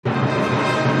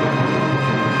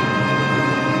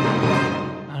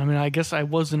guess I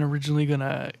wasn't originally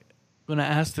gonna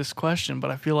ask this question,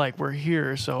 but I feel like we're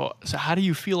here. So how do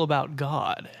you feel about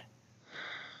God?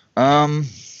 Um,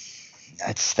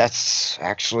 that's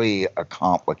actually a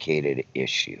complicated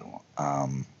issue.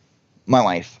 Um, my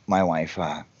wife, my wife,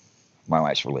 my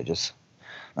wife's religious.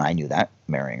 I knew that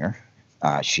marrying her.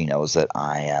 She knows that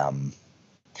I am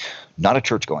not a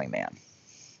church going man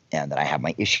and that I have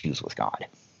my issues with God.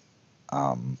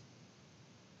 Um,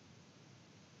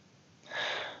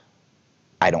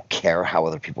 I don't care how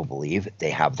other people believe.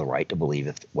 They have the right to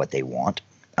believe what they want.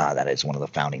 That is one of the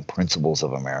founding principles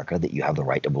of America, that you have the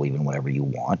right to believe in whatever you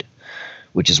want,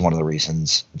 which is one of the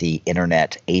reasons the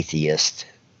internet atheist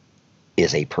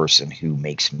is a person who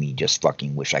makes me just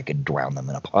fucking wish I could drown them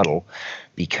in a puddle,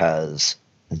 because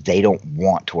they don't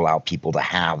want to allow people to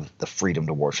have the freedom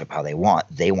to worship how they want.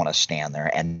 They want to stand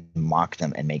there and mock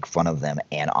them and make fun of them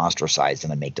and ostracize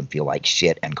them and make them feel like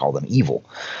shit and call them evil.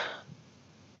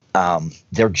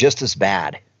 They're just as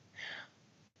bad.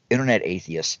 Internet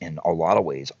atheists, in a lot of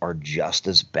ways, are just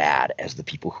as bad as the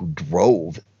people who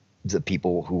drove the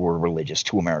people who were religious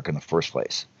to America in the first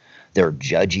place. They're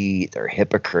judgy. They're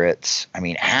hypocrites. I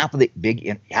mean, half of the big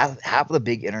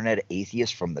internet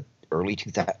atheists from the early to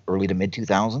mid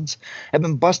 2000s have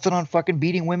been busted on fucking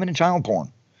beating women and child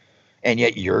porn. And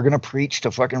yet you're gonna preach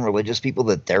to fucking religious people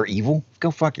that they're evil?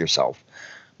 Go fuck yourself.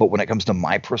 But when it comes to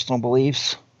my personal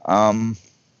beliefs,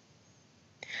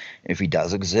 if he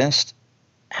does exist,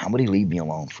 how would he leave me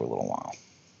alone for a little while?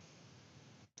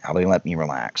 How would he let me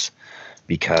relax?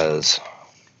 Because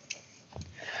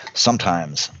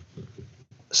sometimes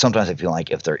I feel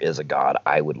like if there is a God,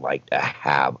 I would like to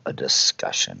have a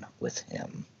discussion with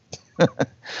him.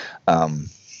 I'm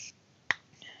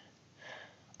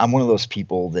one of those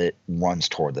people that runs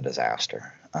toward the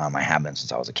disaster. I have been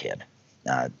since I was a kid.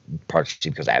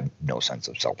 Partially because I have no sense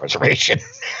of self-preservation.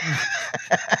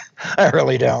 I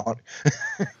really don't.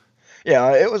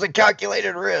 Yeah, it was a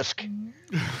calculated risk.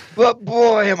 But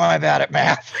boy, am I bad at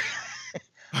math.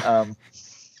 An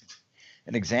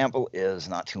example is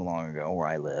not too long ago where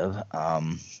I live,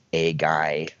 a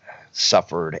guy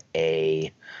suffered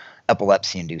a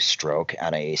epilepsy-induced stroke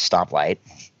at a stoplight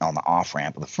on the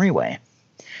off-ramp of the freeway.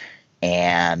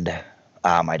 And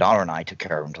my daughter and I took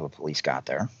care of him until the police got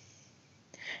there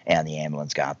and the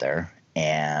ambulance got there.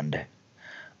 And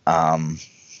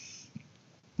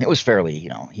it was fairly,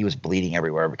 he was bleeding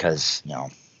everywhere because,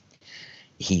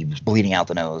 he was bleeding out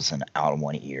the nose and out of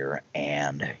one ear,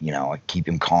 and I keep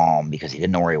him calm because he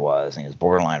didn't know where he was, and he was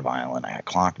borderline violent. I got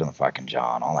clocked in the fucking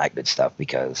jaw and all that good stuff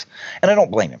because, and I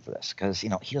don't blame him for this because he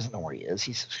doesn't know where he is.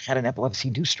 He's had an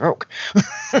epilepsy-induced stroke.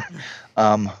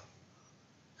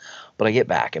 But I get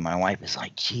back and my wife is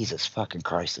like, Jesus fucking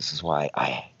Christ, this is why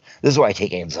I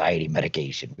take anxiety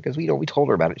medication, because we told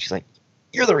her about it. She's like,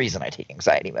 you're the reason I take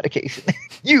anxiety medication.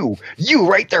 you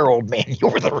right there, old man,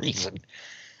 you're the reason.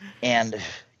 And,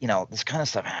 this kind of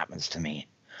stuff happens to me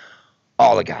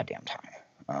all the goddamn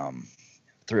time.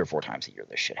 3 or 4 times a year,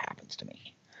 this shit happens to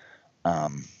me.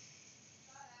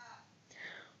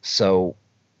 So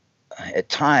at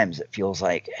times it feels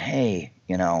like, hey,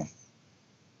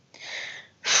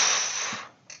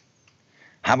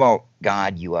 how about,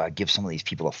 God, you give some of these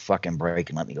people a fucking break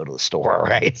and let me go to the store,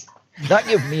 right? Not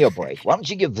give me a break. Why don't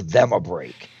you give them a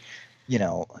break?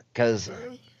 Because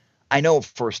I know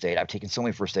first aid. I've taken so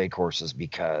many first aid courses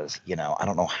because, I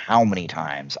don't know how many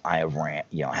times I have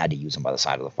had to use them by the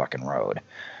side of the fucking road.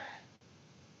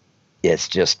 It's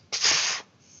just,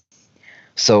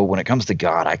 so when it comes to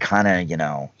God, I kind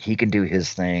of, he can do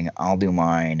his thing, I'll do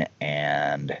mine.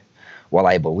 And while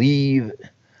I believe,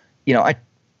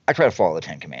 I try to follow the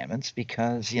 10 Commandments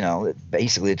because,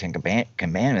 basically the 10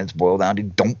 Commandments boil down to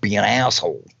don't be an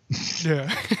asshole.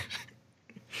 Yeah.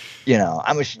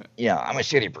 I'm a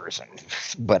shitty person,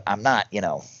 but I'm not,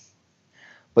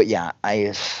 But yeah,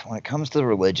 when it comes to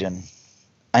religion,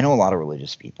 I know a lot of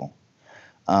religious people.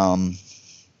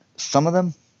 Some of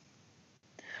them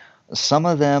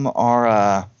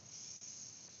are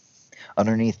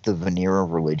underneath the veneer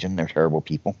of religion, they're terrible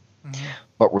people. Mm-hmm.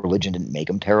 But religion didn't make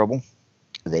them terrible.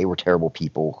 They were terrible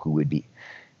people who would be.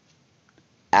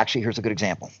 Actually, here's a good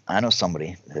example. I know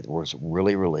somebody that was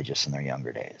really religious in their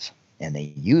younger days. And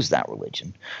they used that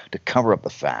religion to cover up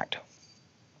the fact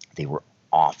they were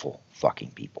awful fucking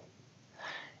people.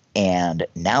 And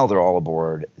now they're all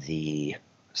aboard the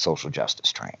social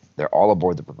justice train. They're all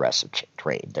aboard the progressive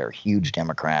train. They're huge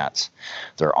Democrats.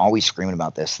 They're always screaming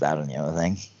about this, that, and the other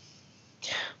thing.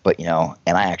 But, and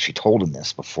I actually told him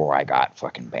this before I got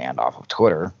fucking banned off of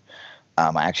Twitter.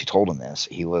 I actually told him this.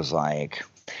 He was like,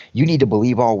 you need to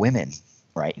believe all women.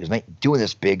 right? He was doing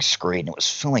this big screen, and it was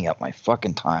filling up my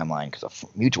fucking timeline because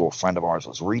a mutual friend of ours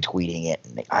was retweeting it,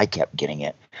 and I kept getting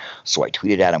it. So I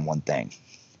tweeted at him one thing.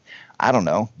 I don't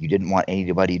know. You didn't want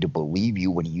anybody to believe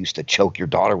you when you used to choke your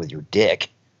daughter with your dick.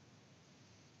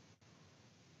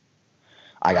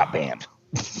 I got banned.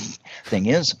 Thing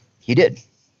is, he did.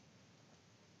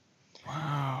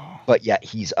 Wow. But yet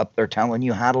he's up there telling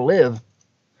you how to live.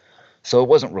 So it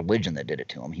wasn't religion that did it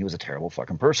to him. He was a terrible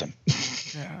fucking person.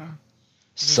 Yeah.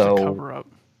 Just So a cover up.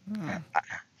 Yeah.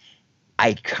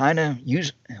 I kind of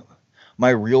use my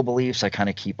real beliefs. I kind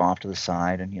of keep off to the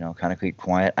side and, kind of keep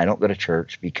quiet. I don't go to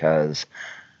church because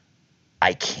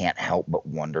I can't help but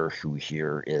wonder who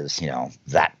here is,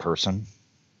 that person.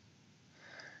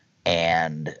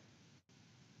 And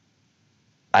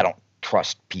I don't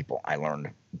trust people. I learned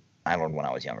when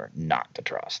I was younger not to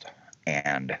trust.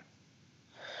 And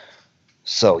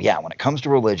so, yeah, when it comes to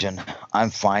religion,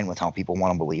 I'm fine with how people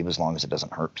want to believe as long as it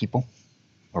doesn't hurt people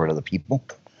or other people.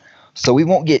 So we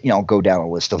won't get, go down a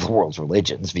list of the world's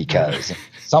religions because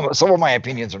some of my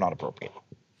opinions are not appropriate.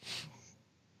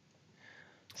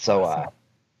 So,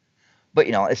 but,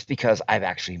 it's because I've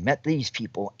actually met these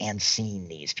people and seen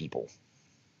these people.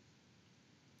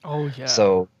 Oh, yeah.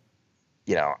 So,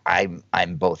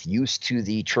 I'm both used to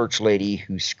the church lady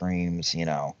who screams,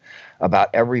 about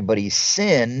everybody's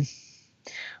sin,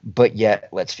 but yet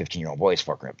lets 15-year-old boys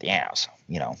fuck her up the ass,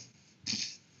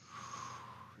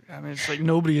 I mean, it's like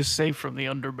nobody is safe from the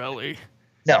underbelly.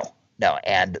 No.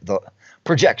 And the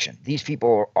projection. These people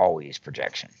are always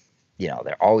projection.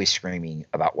 They're always screaming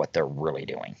about what they're really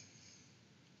doing.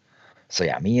 So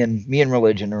yeah, me and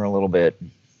religion are a little bit.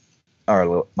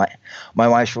 My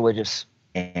wife's religious,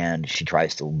 and she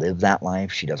tries to live that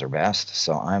life. She does her best,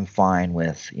 so I'm fine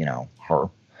with her.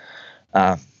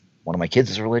 One of my kids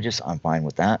is religious. I'm fine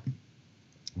with that,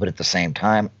 but at the same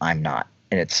time, I'm not.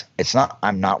 And it's not.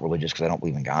 I'm not religious because I don't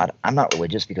believe in God. I'm not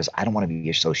religious because I don't want to be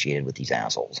associated with these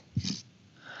assholes.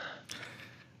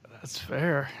 That's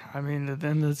fair. I mean,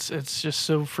 then it's just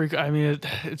so freak. I mean,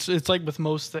 it's like with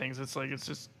most things. It's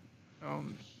just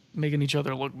making each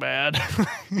other look bad.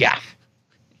 Yeah.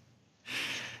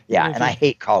 Yeah, and I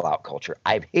hate call-out culture.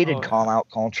 I've hated call-out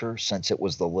culture since it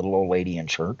was the little old lady in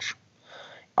church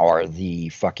or the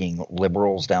fucking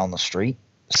liberals down the street.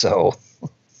 So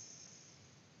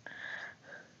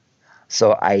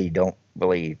I don't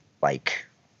really like.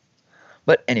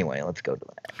 But anyway, let's go to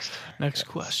the next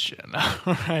question.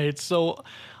 All right. So,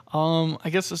 I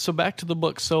guess so. Back to the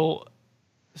book. So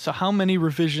how many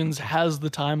revisions has the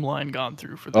timeline gone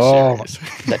through for the series?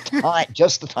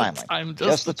 Just the timeline.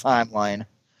 Just the timeline.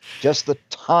 Just the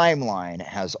timeline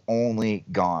has only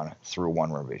gone through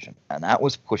one revision, and that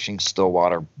was pushing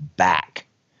Stillwater back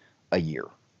a year.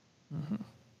 Mm-hmm.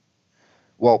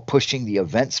 Well, pushing the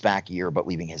events back a year, but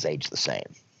leaving his age the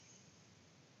same.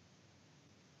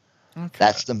 Okay.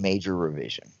 That's the major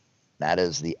revision. That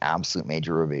is the absolute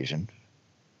major revision.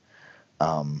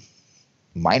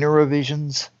 Minor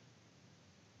revisions,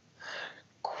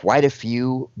 quite a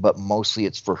few, but mostly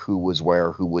it's for who was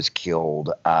where, who was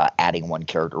killed, adding one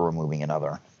character, removing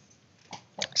another,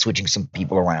 switching some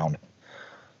people around.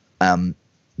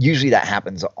 Usually that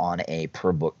happens on a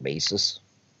per book basis.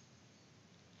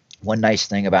 One nice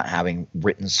thing about having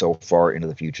written so far into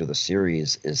the future of the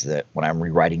series is that when I'm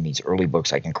rewriting these early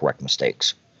books, I can correct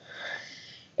mistakes.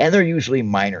 And they're usually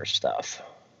minor stuff.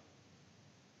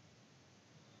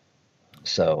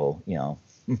 So,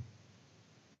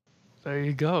 There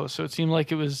you go. So it seemed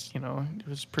like it was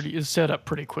set up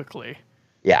pretty quickly.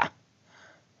 Yeah.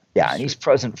 Yeah, and he's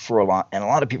present for a lot. And a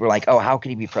lot of people are like, oh, how could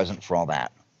he be present for all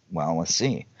that? Well, let's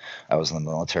see. I was in the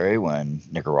military when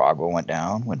Nicaragua went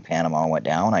down, when Panama went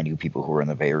down. I knew people who were in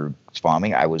the Beirut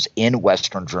bombing. I was in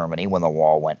Western Germany when the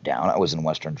wall went down. I was in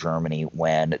Western Germany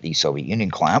when the Soviet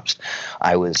Union collapsed.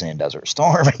 I was in Desert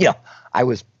Storm. I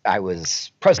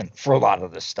was present for a lot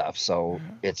of this stuff. So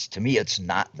to me, it's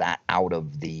not that out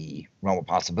of the realm of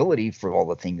possibility for all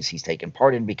the things he's taken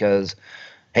part in because,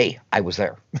 hey, I was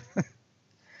there.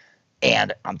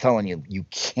 And I'm telling you, you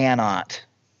cannot,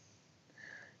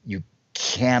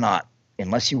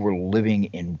 unless you were living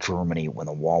in Germany when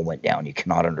the wall went down, you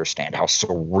cannot understand how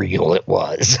surreal it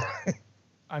was.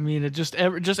 I mean, it just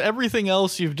everything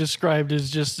else you've described is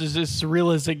just as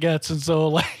surreal as it gets. And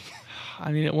so,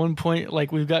 I mean, at one point,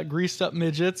 we've got greased up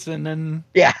midgets, and then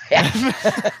yeah.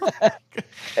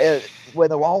 When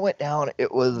the wall went down,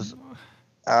 it was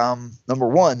number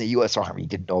one, the U.S. Army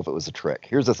didn't know if it was a trick.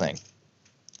 Here's the thing.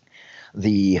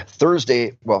 The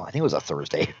Thursday, well, I think it was a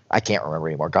Thursday. I can't remember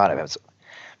anymore. God, I've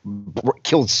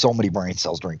killed so many brain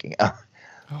cells drinking.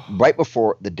 Right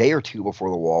before, the day or two before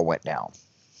the wall went down,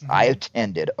 I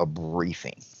attended a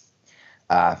briefing.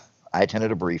 Uh, I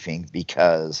attended a briefing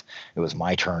because it was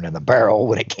my turn in the barrel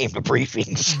when it came to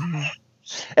briefings. Mm-hmm.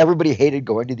 Everybody hated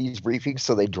going to these briefings,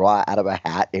 so they draw out of a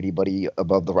hat anybody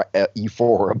above the E4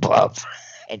 or above.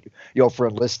 And for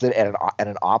enlisted and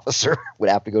an officer would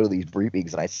have to go to these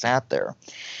briefings. And I sat there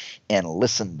and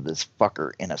listened to this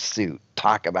fucker in a suit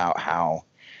talk about how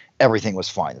everything was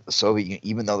fine. That the Soviet Union,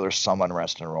 even though there's some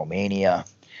unrest in Romania,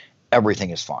 everything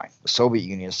is fine. The Soviet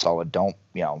Union is solid. Don't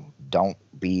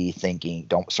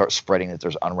start spreading that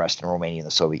there's unrest in Romania and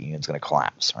the Soviet Union is going to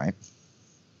collapse, right?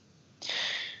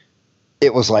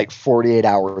 It was like 48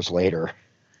 hours later,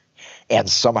 and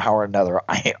somehow or another,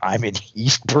 I'm in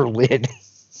East Berlin,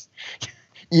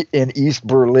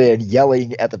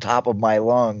 yelling at the top of my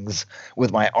lungs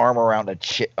with my arm around a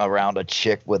chick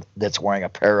that's wearing a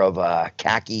pair of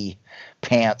khaki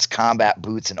pants, combat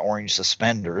boots, and orange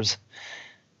suspenders,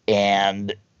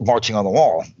 and marching on the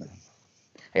wall.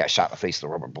 I got shot in the face with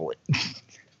a rubber bullet,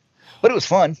 but it was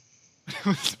fun.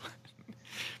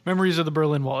 Memories of the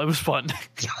Berlin Wall. It was fun.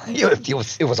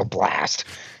 It was a blast,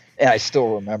 and I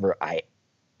still remember. I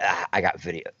got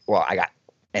video. Well,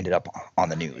 ended up on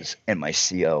the news, and my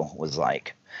CO was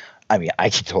like, I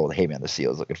told, hey man, the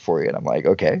CO's looking for you, and I'm like,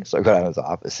 okay. So I go down to his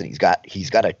office, and he's got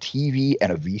a TV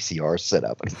and a VCR set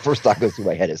up, and the first thought goes through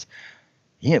my head is,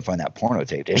 he didn't find that porno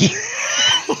tape, did he?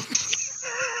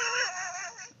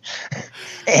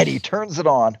 And he turns it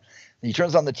on. He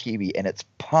turns on the TV, and it's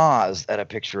paused at a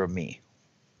picture of me.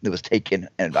 It was taken,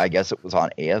 and I guess it was on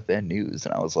AFN News,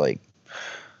 and I was like,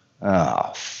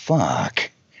 oh, fuck.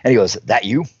 And he goes, that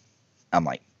you? I'm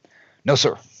like, no,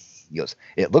 sir. He goes,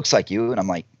 it looks like you. And I'm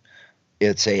like,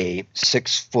 it's a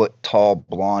 6-foot-tall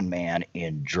blonde man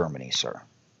in Germany, sir.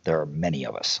 There are many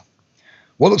of us.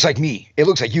 Well, it looks like me. It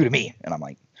looks like you to me. And I'm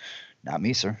like, not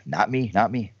me, sir. Not me.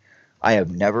 Not me. I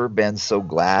have never been so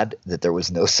glad that there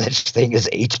was no such thing as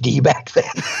HD back then.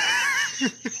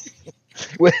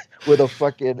 with a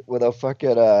fucking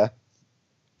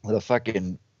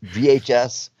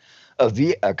VHS,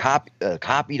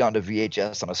 copied onto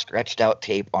VHS on a stretched out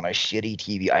tape on a shitty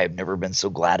TV. I have never been so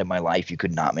glad in my life you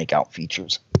could not make out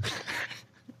features.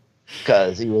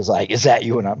 Because he was like, is that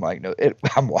you? And I'm like, no,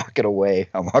 I'm walking away.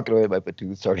 I'm walking away with my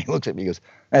platoon sergeant. He looks at me and goes,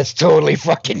 that's totally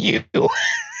fucking you.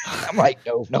 I'm like,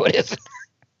 no, it isn't.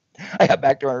 I got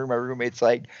back to my room. My roommate's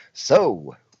like,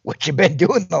 so what you been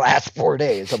doing the last 4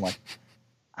 days? I'm like,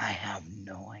 I have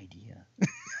no idea.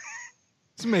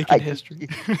 It's making history.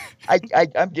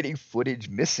 I'm getting footage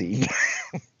missing.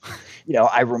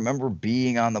 I remember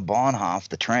being on the Bahnhof,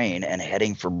 the train, and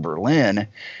heading for Berlin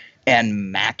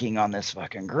and macking on this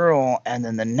fucking girl. And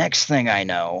then the next thing I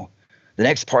know, the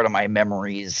next part of my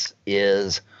memories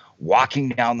is walking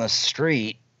down the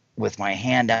street with my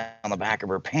hand down the back of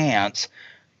her pants,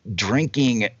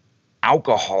 drinking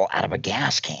alcohol out of a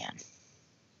gas can.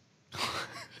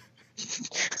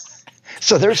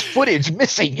 So there's footage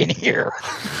missing in here.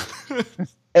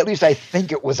 At least I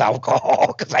think it was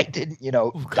alcohol because I didn't,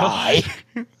 die.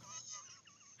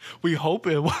 We hope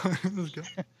it was.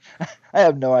 I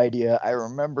have no idea. I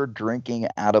remember drinking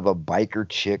out of a biker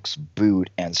chick's boot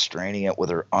and straining it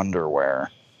with her underwear.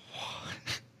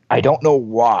 I don't know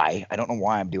why. I don't know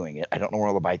why I'm doing it. I don't know where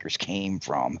all the bikers came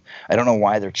from. I don't know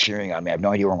why they're cheering on me. I have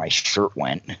no idea where my shirt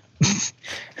went.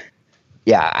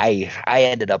 Yeah, I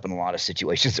ended up in a lot of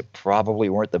situations that probably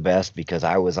weren't the best because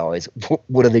I was always,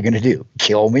 what are they going to do?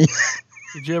 Kill me?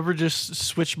 Did you ever just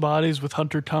switch bodies with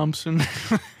Hunter Thompson?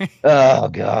 Oh,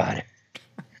 God.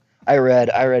 I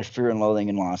read Fear and Loathing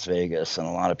in Las Vegas, and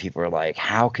a lot of people are like,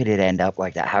 how could it end up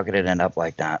like that? How could it end up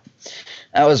like that?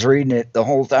 I was reading it. The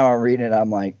whole time I'm reading it,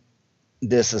 I'm like,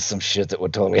 this is some shit that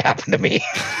would totally happen to me.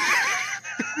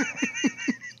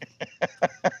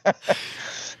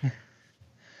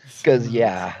 Because,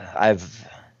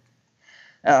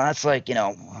 that's like,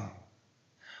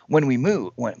 when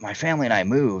my family and I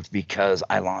moved because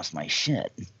I lost my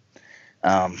shit.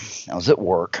 I was at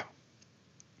work,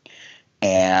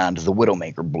 and the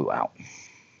Widowmaker blew out.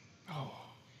 Oh.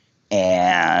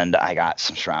 And I got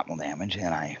some shrapnel damage,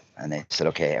 and they said,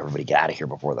 okay, everybody get out of here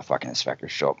before the fucking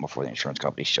inspectors show up, before the insurance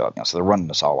companies show up. So they're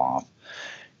running us all off.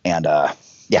 And,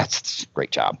 it's a great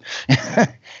job.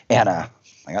 And I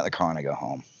got in the car and I go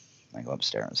home. I go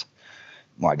upstairs.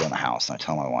 Well, I go in the house and I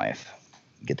tell my wife,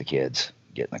 get the kids,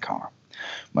 get in the car.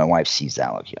 My wife sees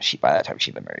that look. By that time,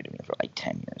 she'd been married to me for like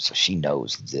 10 years. So she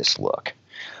knows this look.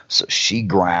 So she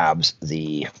grabs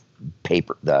the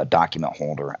document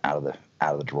holder out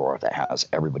of the drawer that has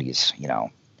everybody's,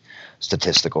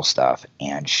 statistical stuff.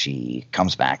 And she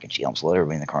comes back and she helps load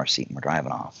everybody in the car seat and we're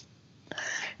driving off. And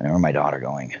I remember my daughter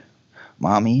going,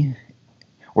 Mommy,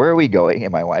 where are we going?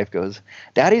 And my wife goes,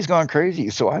 Daddy's gone crazy,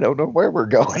 so I don't know where we're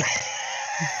going.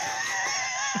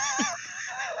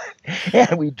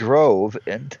 And we drove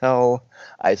until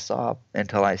I saw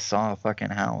a fucking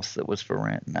house that was for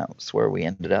rent, and that's where we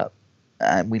ended up.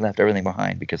 And we left everything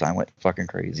behind because I went fucking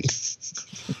crazy.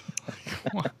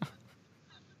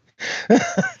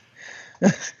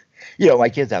 My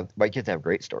kids have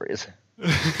great stories.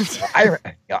 I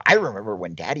remember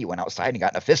when Daddy went outside and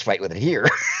got in a fist fight with a deer.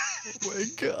 Oh my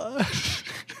god.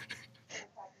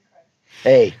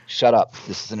 Hey, shut up.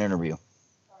 This is an interview.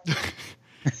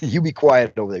 You be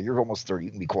quiet over there. You're almost 30.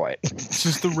 You can be quiet. It's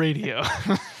just the radio.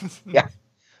 Yeah.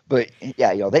 But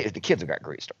yeah, the kids have got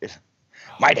great stories.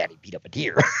 My daddy beat up a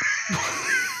deer.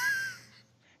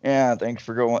 Yeah, thanks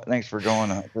for going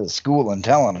to school and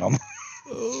telling them.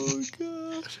 Oh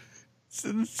god. It's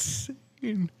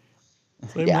insane.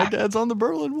 It's like my dad's on the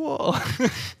Berlin Wall.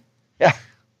 Yeah.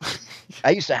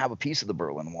 I used to have a piece of the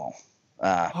Berlin Wall.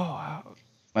 Oh wow.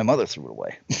 My mother threw it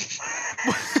away.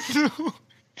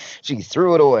 She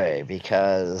threw it away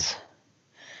because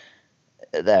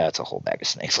that's a whole bag of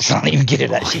snakes. Let's not even get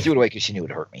into that. She threw it away because she knew it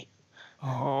would hurt me.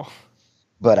 Oh.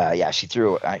 But yeah, she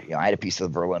threw it. I had a piece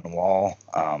of the Berlin Wall.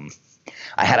 I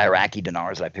had Iraqi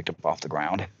dinars that I picked up off the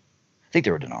ground. I think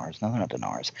they were dinars. No, they're not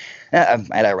dinars. I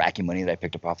had Iraqi money that I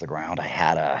picked up off the ground. I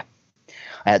had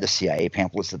the CIA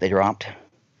pamphlets that they dropped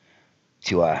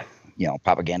to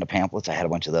propaganda pamphlets. I had a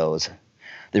bunch of those.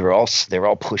 They were all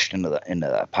pushed into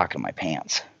the pocket of my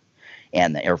pants,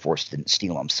 and the Air Force didn't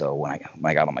steal them. So when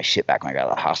I got all my shit back when I got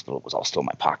out of the hospital, it was all still in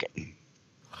my pocket.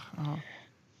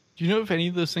 Do you know if any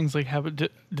of those things do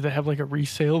they have like a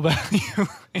resale value?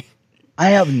 I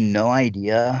have no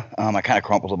idea. I kind of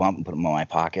crumpled them up and put them in my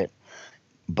pocket,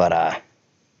 but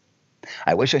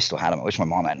I wish I still had them. I wish my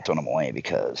mom hadn't thrown them away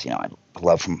because I'd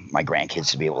love for my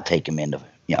grandkids to be able to take them into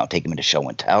show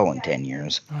and tell in 10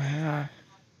 years. Oh yeah.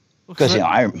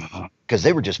 Because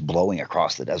they were just blowing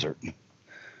across the desert.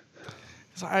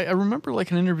 I remember like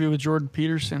an interview with Jordan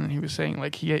Peterson, and he was saying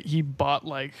like he had bought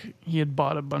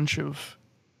a bunch of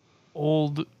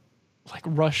old like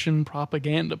Russian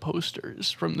propaganda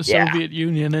posters from the Soviet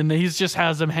Union, and he just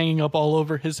has them hanging up all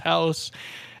over his house.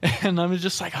 And I was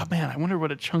just like, oh man, I wonder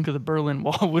what a chunk of the Berlin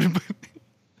Wall would have been.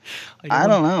 Like, I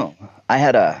don't know.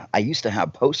 I used to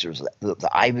have posters, the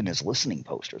Ivan is listening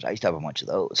posters. I used to have a bunch of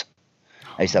those.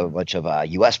 I used to have a bunch of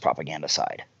U.S. propaganda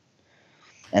side,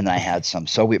 and then I had some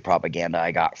Soviet propaganda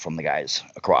I got from the guys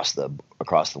across the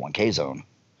 1K zone.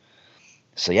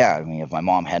 So yeah, I mean, if my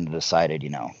mom hadn't decided,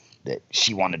 that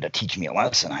she wanted to teach me a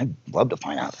lesson, I'd love to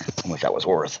find out how much that was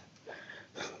worth.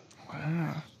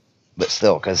 Wow. But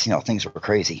still, because things were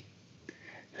crazy,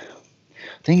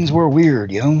 things were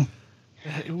weird,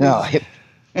 No,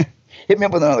 hit me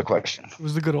up with another question. It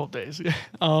was the good old days.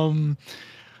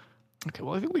 Okay,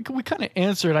 well, I think we kind of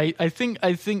answered. I think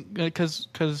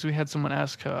because we had someone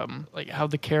ask like how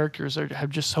the characters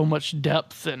have just so much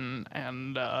depth and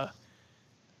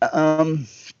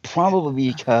probably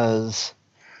because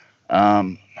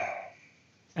and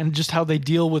just how they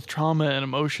deal with trauma and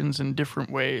emotions in different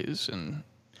ways. And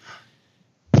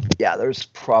yeah, there's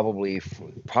probably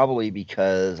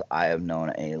because I have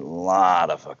known a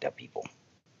lot of fucked up people.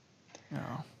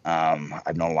 Yeah.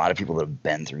 I've known a lot of people that have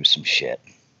been through some shit.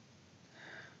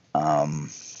 I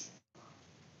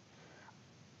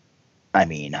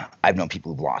mean, I've known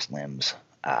people who've lost limbs,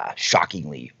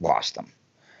 shockingly lost them.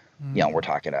 We're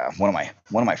talking one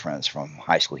of my friends from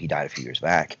high school. He died a few years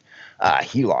back.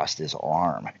 He lost his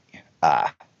arm.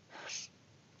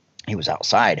 He was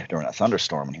outside during a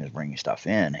thunderstorm and he was bringing stuff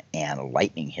in, and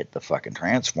lightning hit the fucking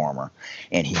transformer,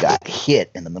 and he got hit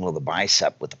in the middle of the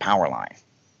bicep with the power line,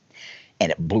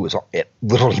 and it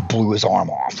literally blew his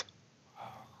arm off.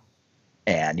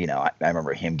 And I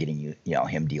remember him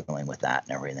him dealing with that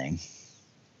and everything.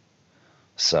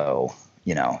 So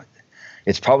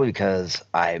it's probably because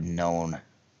I've known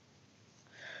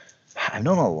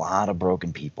a lot of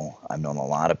broken people. I've known a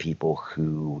lot of people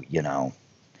who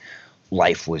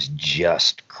life was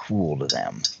just cruel to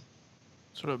them.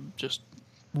 Sort of just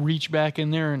reach back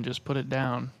in there and just put it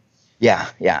down. Yeah,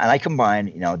 and I combine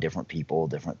different people,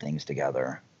 different things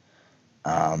together.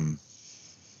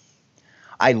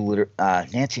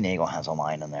 Nancy Nagel has a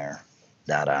line in there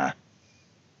that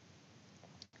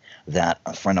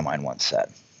a friend of mine once said,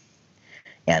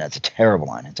 and it's a terrible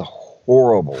line. It's a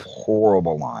horrible,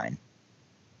 horrible line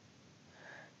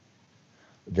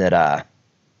that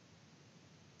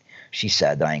she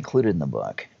said that I included in the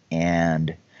book,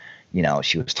 and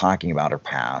she was talking about her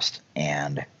past,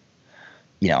 and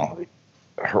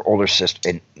her older sister,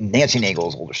 and Nancy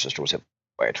Nagel's older sister was hit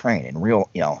by a train, and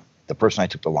the person I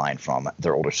took the line from,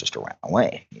 their older sister ran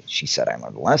away. She said, I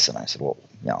learned a lesson. I said, well,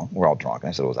 you know, we're all drunk. And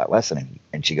I said, what was that lesson?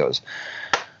 And she goes,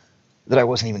 that I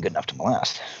wasn't even good enough to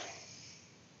molest.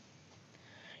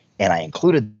 And I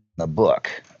included in the book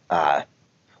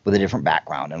with a different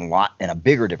background and a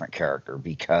bigger different character,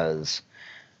 because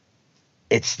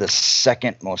it's the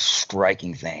second most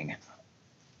striking thing.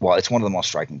 Well, it's one of the most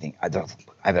striking things.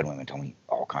 I've had women tell me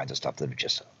all kinds of stuff that have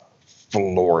just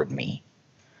floored me.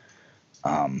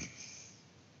 One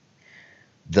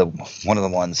of the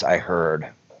ones I heard,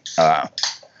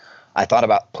 I thought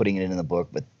about putting it in the book,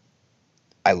 but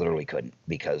I literally couldn't,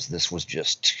 because this was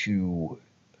just too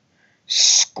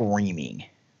screaming.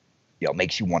 You know,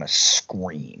 makes you want to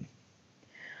scream.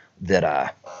 That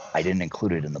I didn't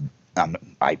include it in the.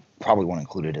 I probably won't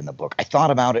include it in the book. I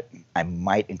thought about it. I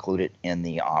might include it in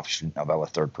the offshoot novella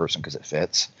third person because it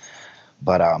fits.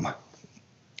 But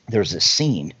there's this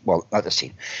scene. Well, not this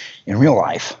scene. In real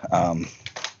life,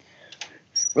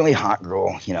 really hot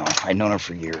girl. You know, I'd known her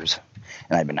for years,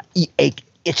 and I'd been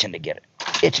itching to get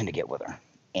with her.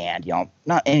 And you know,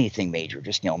 not anything major.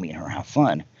 Just, you know, me and her have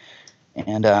fun.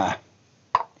 And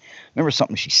remember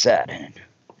something she said, and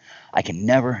I can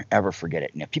never, ever forget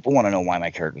it. And if people want to know why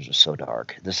my characters are so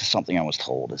dark, this is something I was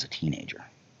told as a teenager.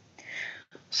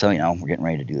 So, you know, we're getting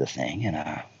ready to do the thing,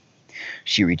 and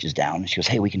she reaches down, and she goes,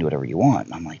 hey, we can do whatever you want.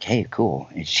 And I'm like, hey, cool.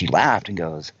 And she laughed and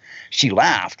goes, she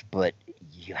laughed, but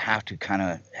you have to kind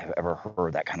of have ever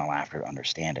heard that kind of laughter to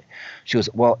understand it. She goes,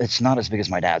 well, it's not as big as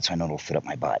my dad, so I know it'll fit up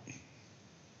my butt.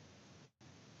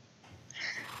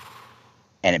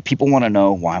 And if people want to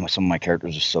know why some of my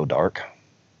characters are so dark,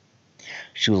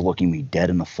 she was looking me dead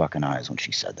in the fucking eyes when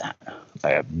she said that. I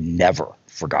have never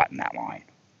forgotten that line.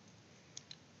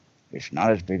 It's not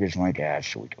as big as my dad,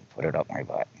 so we can put it up my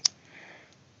butt.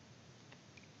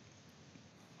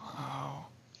 Wow.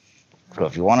 So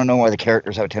if you want to know why the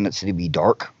characters have a tendency to be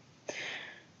dark,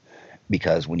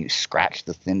 because when you scratch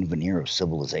the thin veneer of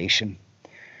civilization,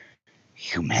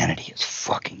 humanity is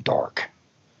fucking dark.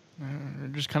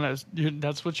 Just kind of,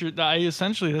 that's what you're. I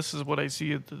essentially, this is what I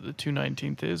see at the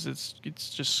 219th is. It's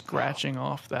just scratching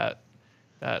off that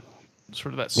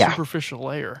sort of that superficial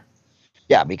layer.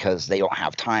 Yeah, because they don't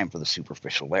have time for the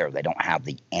superficial layer. They don't have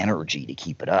the energy to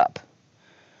keep it up,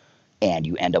 and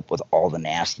you end up with all the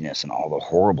nastiness and all the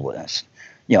horribleness.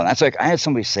 You know, that's like I had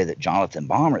somebody say that Jonathan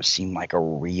Bomber seemed like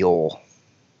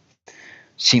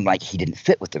he didn't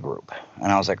fit with the group,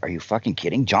 and I was like, are you fucking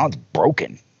kidding? John's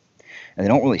broken. And they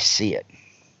don't really see it.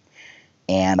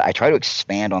 And I try to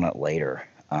expand on it later.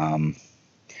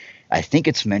 I think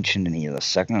it's mentioned in either the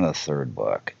second or the third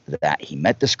book that he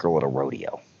met this girl at a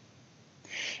rodeo.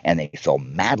 And they fell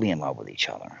madly in love with each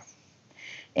other.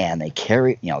 And they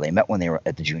met when they were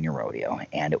at the junior rodeo.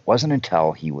 And it wasn't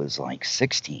until he was like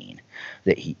 16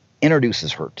 that he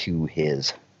introduces her to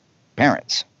his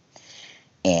parents.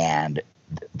 And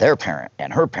their parent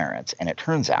and her parents. And it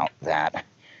turns out that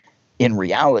in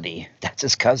reality, that's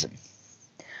his cousin.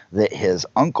 That his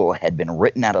uncle had been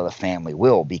written out of the family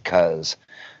will because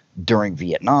during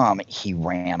Vietnam, during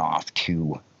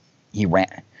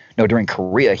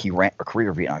Korea, Korea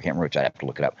or Vietnam, I can't remember which, I'd have to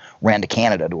look it up, ran to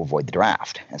Canada to avoid the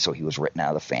draft. And so he was written out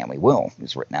of the family will. He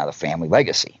was written out of the family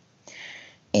legacy.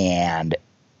 And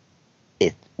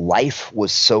life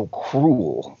was so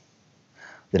cruel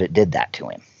that it did that to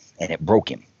him. And it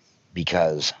broke him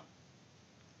because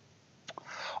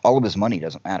all of his money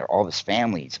doesn't matter. All of his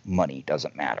family's money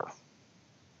doesn't matter.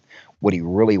 What he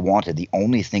really wanted, the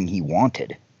only thing he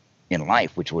wanted in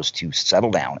life, which was to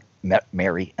settle down,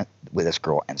 marry with this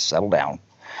girl and settle down,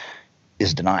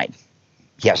 is denied.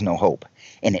 He has no hope.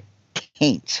 And it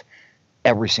taints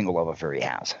every single love affair he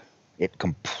has. It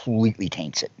completely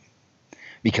taints it.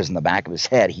 Because in the back of his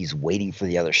head, he's waiting for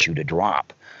the other shoe to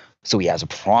drop. So he has a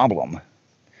problem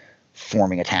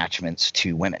forming attachments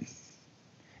to women.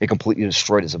 It completely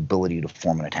destroyed his ability to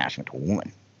form an attachment to a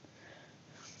woman.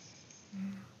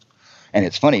 And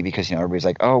it's funny because, you know, everybody's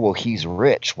like, oh, well, he's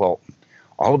rich. Well,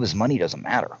 all of his money doesn't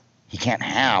matter. He can't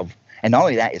have, and not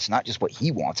only that, it's not just what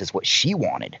he wants, it's what she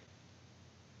wanted.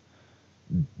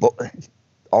 But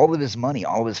all of his money,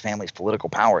 all of his family's political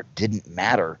power didn't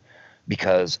matter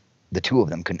because the two of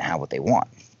them couldn't have what they want,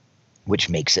 which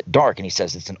makes it dark. And he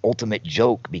says it's an ultimate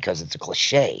joke because it's a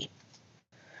cliche.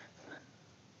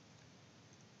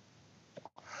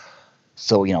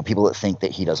 So, you know, people that think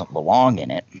that he doesn't belong in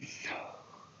it,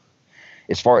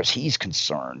 as far as he's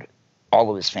concerned, all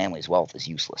of his family's wealth is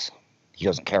useless. He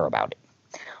doesn't care about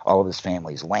it. All of his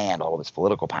family's land, all of his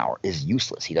political power is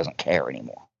useless. He doesn't care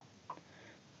anymore.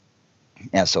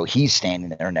 And so he's standing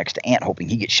there next to Ant hoping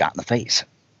he gets shot in the face.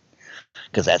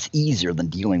 because that's easier than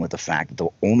dealing with the fact that the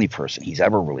only person he's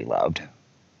ever really loved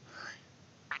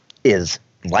is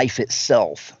life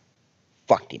itself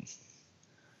fucked him.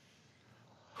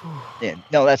 And,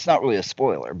 no, that's not really a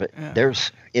spoiler, but Yeah.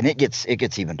 it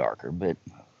gets even darker. But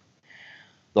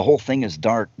the whole thing is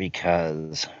dark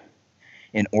because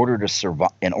in order to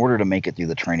survive, in order to make it through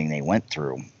the training they went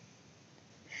through,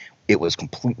 it was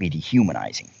completely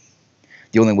dehumanizing.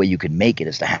 The only way you could make it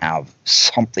is to have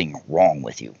something wrong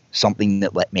with you, something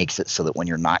that makes it so that when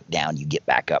you're knocked down, you get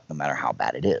back up no matter how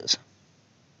bad it is.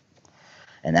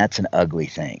 And that's an ugly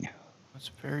thing.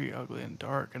 It's very ugly and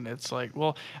dark, and it's like,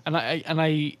 well, and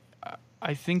I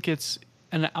think it's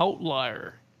an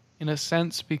outlier in a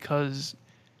sense because,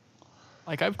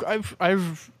 like,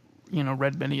 I've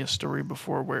read many a story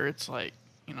before where it's like,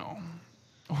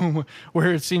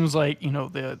 where it seems like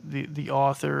the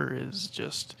author is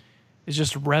just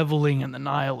reveling in the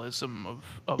nihilism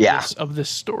of this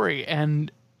story,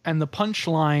 and the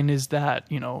punchline is that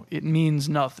it means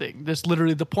nothing. This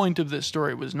literally the point of this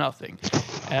story was nothing,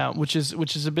 which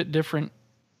is a bit different.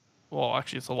 Well,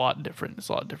 actually, it's a lot different. It's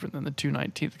a lot different than the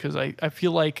 219th because I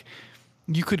feel like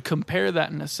you could compare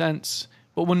that in a sense.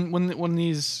 But when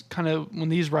these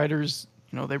writers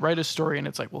they write a story and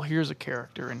it's like, well, here's a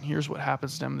character and here's what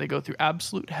happens to them. They go through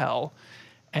absolute hell,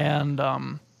 and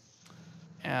the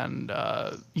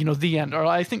end. Or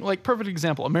I think like perfect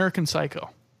example, American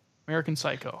Psycho. American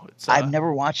Psycho. It's I've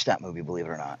never watched that movie, believe it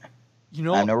or not.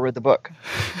 I've never read the book.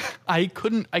 I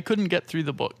couldn't get through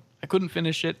the book. I couldn't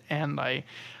finish it, and I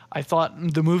thought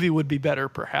the movie would be better,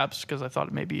 perhaps, because I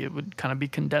thought maybe it would kind of be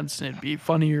condensed and it'd be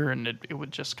funnier, and it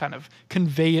would just kind of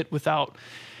convey it without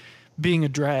being a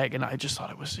drag. And I just thought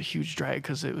it was a huge drag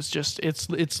because it was just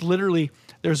it's literally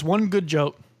there's one good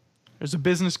joke. There's a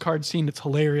business card scene. It's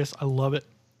hilarious. I love it.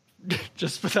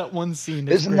 Just for that one scene.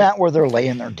 Isn't that where they're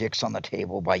laying their dicks on the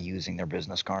table by using their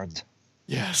business cards?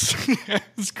 Yes,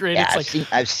 it's great. Yeah,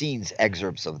 It's I've seen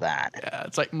excerpts of that. Yeah,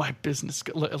 it's like my business.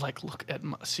 Like, look at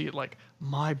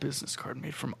my business card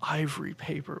made from ivory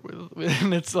paper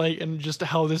and it's like, and just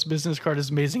how this business card is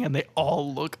amazing, and they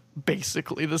all look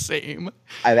basically the same.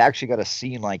 I've actually got a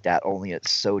scene like that, only it's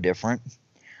so different.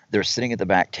 They're sitting at the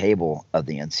back table of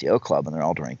the NCO club and they're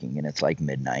all drinking, and it's like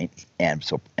midnight. And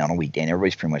so on a weekday, and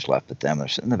everybody's pretty much left but them. They're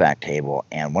sitting at the back table,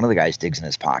 and one of the guys digs in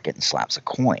his pocket and slaps a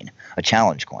coin, a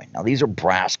challenge coin. Now, these are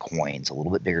brass coins, a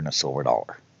little bit bigger than a silver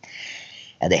dollar.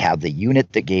 And they have the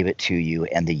unit that gave it to you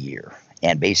and the year,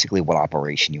 and basically what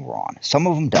operation you were on. Some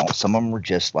of them don't. Some of them were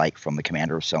just like from the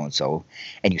commander of so-and-so,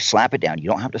 and you slap it down. You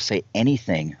don't have to say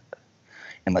anything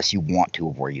unless you want to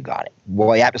of where you got it.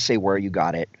 Well, you have to say where you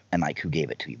got it and like who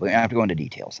gave it to you, but you don't have to go into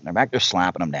details. And they're back there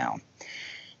slapping them down.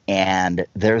 And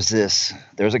there's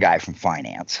a guy from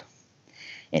finance,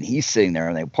 and he's sitting there,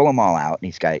 and they pull them all out,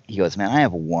 and he goes, man, I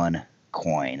have one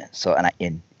coin. So,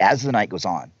 and as the night goes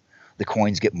on, the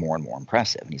coins get more and more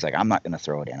impressive. And he's like, I'm not going to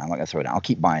throw it in. I'm not going to throw it in. I'll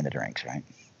keep buying the drinks, right?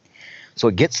 So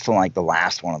it gets to like the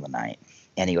last one of the night,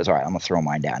 and he goes, all right, I'm going to throw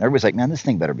mine down. Everybody's like, man, this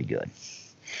thing better be good.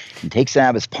 He takes it out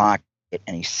of his pocket,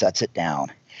 and he sets it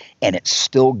down, and it's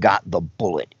still got the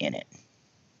bullet in it.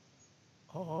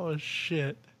 Oh,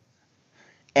 shit.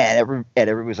 And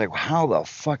everybody's like, how the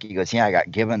fuck? He goes, yeah, I got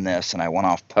given this, and I went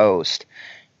off post,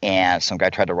 and some guy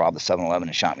tried to rob the 7-Eleven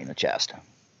and shot me in the chest.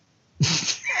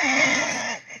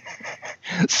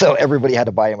 So everybody had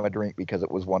to buy him a drink because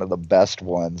it was one of the best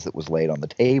ones that was laid on the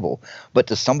table. But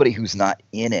to somebody who's not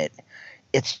in it,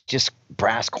 it's just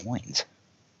brass coins.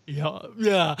 Yeah.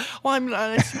 Well, I mean,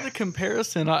 I see the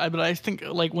comparison, but I think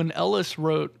like when Ellis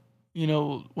wrote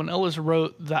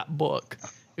that book,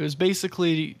 it was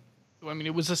basically, I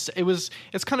mean,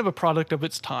 it's kind of a product of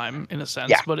its time in a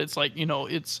sense, Yeah. but it's like,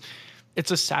 it's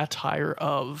a satire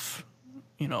of,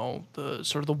 the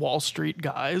sort of the Wall Street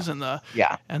guys and the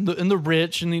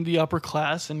rich and the upper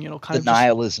class, and kind the of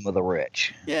nihilism of the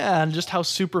rich. Yeah, and just how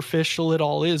superficial it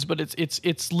all is. But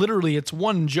it's literally it's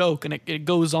one joke, and it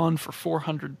goes on for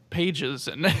 400 pages,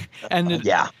 and and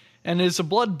it's a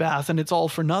bloodbath, and it's all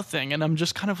for nothing. And I'm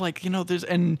just kind of like,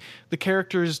 and the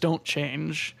characters don't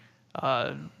change.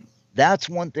 That's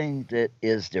one thing that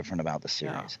is different about the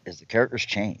series is the characters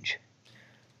change.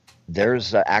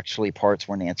 There's actually parts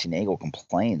where Nancy Nagel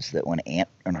complains that when Ant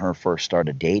and her first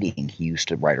started dating, he used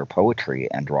to write her poetry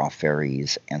and draw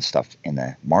fairies and stuff in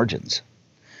the margins.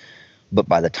 But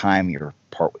by the time you're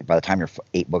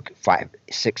 8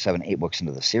 books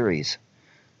into the series,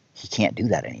 he can't do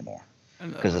that anymore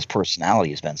because his personality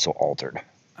has been so altered.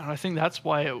 And I think that's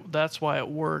why it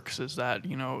works. Is that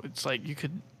it's like you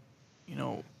could,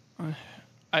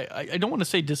 I don't want to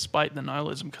say despite the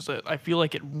nihilism, because I feel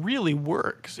like it really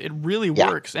works. It really Yeah.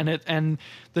 works, and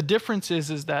the difference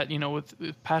is that, you know, with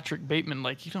Patrick Bateman,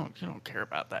 like you don't care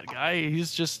about that guy.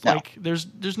 He's just No. like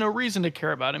there's no reason to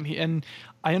care about him. And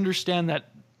I understand that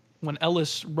when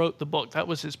Ellis wrote the book, that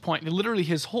was his point. Literally,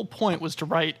 his whole point was to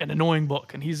write an annoying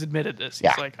book, and he's admitted this.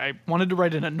 He's Yeah. like, I wanted to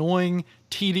write an annoying,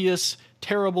 tedious,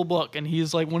 terrible book, and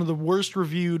he's like one of the worst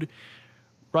reviewed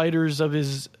writers of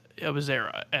his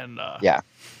era. And Yeah.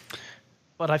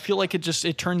 but I feel like it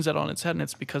turns that on its head, and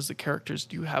it's because the characters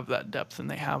do have that depth,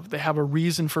 and they have a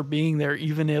reason for being there,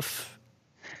 even if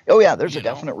Oh yeah, there's a You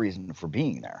know? definite reason for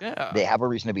being there. Yeah. They have a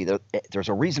reason to be there. There's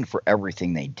a reason for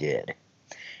everything they did.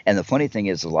 And the funny thing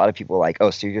is, a lot of people are like, "Oh,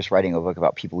 so you're just writing a book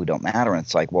about people who don't matter?" And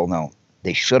it's like, well, no,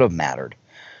 they should have mattered,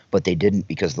 but they didn't,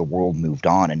 because the world moved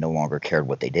on and no longer cared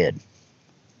what they did.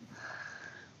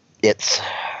 It's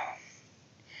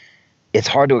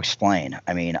hard to explain.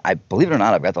 I mean, I believe it or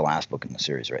not, I've got the last book in the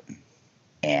series written,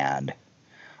 and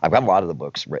I've got a lot of the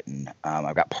books written.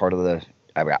 I've got part of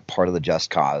the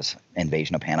Just Cause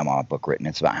Invasion of Panama book written.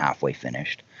 It's about halfway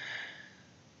finished.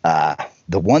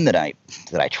 The one that I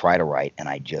try to write and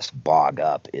I just bog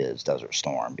up is Desert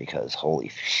Storm, because holy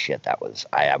shit,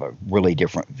 I have a really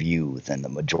different view than the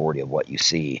majority of what you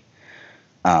see.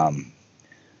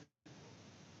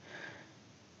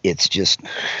 It's just,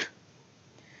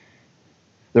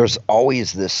 there's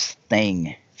always this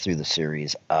thing through the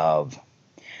series of,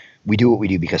 we do what we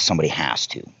do because somebody has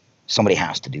to. Somebody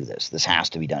has to do this. This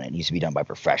has to be done. It needs to be done by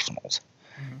professionals.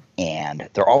 And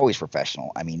they're always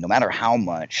professional. I mean, no matter how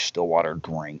much Stillwater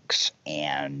drinks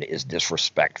and is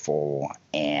disrespectful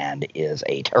and is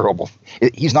a terrible,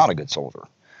 he's not a good soldier.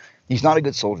 He's not a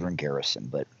good soldier in Garrison,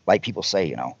 but like people say,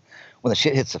 you know, when the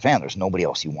shit hits the fan, there's nobody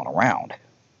else you want around.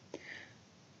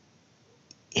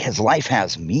 His life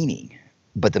has meaning,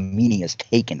 but the meaning is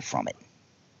taken from it.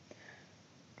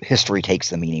 History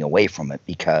takes the meaning away from it,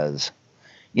 because,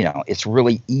 you know, it's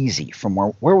really easy from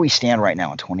where we stand right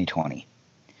now in 2020.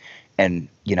 And,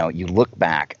 you know, you look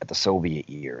back at the Soviet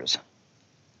years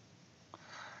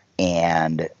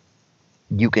and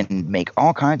you can make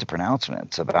all kinds of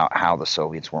pronouncements about how the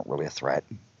Soviets weren't really a threat.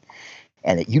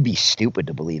 And that you'd be stupid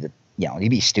to believe that,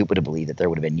 there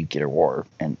would have been nuclear war.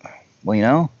 And, well, you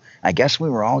know, I guess we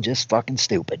were all just fucking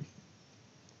stupid.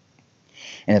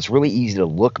 And it's really easy to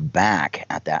look back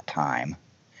at that time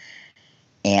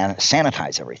and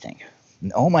sanitize everything.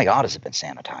 And, oh my God, has it been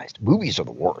sanitized? Movies are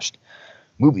the worst.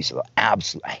 Movies are the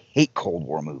absolute. I hate Cold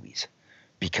War movies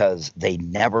because they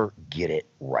never get it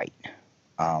right.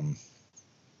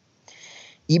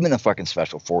 Even the fucking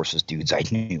special forces dudes I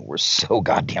knew were so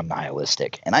goddamn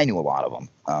nihilistic, and I knew a lot of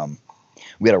them.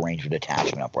 We had a Ranger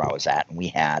detachment up where I was at, and we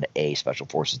had a special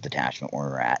forces detachment where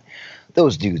we were at.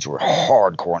 Those dudes were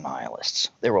hardcore nihilists.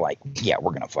 They were like, "Yeah,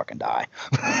 we're gonna fucking die."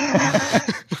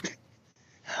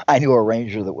 I knew a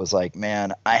Ranger that was like,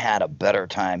 "Man, I had a better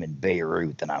time in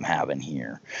Beirut than I'm having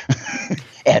here."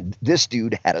 And this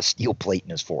dude had a steel plate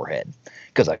in his forehead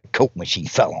because a Coke machine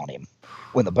fell on him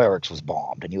when the barracks was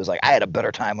bombed. And he was like, "I had a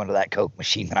better time under that Coke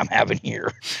machine than I'm having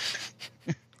here."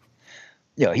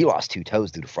 You know, he lost 2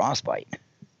 toes due to frostbite.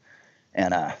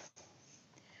 And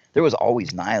there was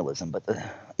always nihilism, but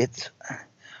it's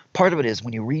part of it is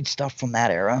when you read stuff from that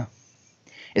era,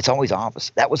 it's always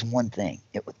officers. That was one thing.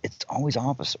 It's always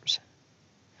officers.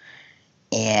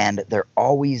 And they're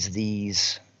always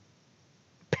these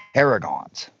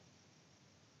paragons.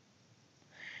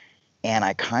 And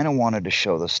I kind of wanted to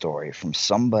show the story from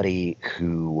somebody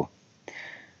who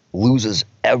loses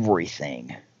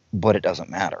everything, but it doesn't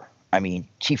matter. I mean,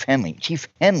 Chief Henley. Chief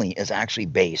Henley is actually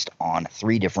based on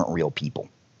 3 different real people.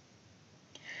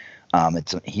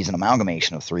 He's an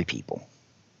amalgamation of 3 people.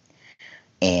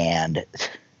 And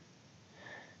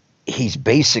he's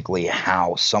basically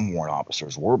how some warrant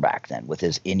officers were back then, with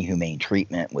his inhumane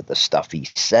treatment, with the stuff he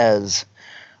says.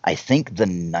 I think the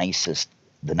nicest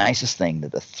thing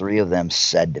that the 3 of them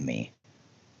said to me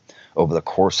over the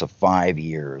course of 5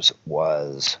 years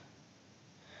was,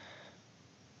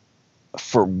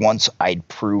 for once I'd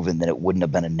proven that it wouldn't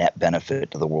have been a net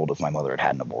benefit to the world if my mother had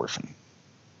had an abortion.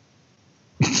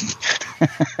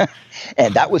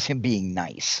 And that was him being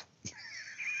nice.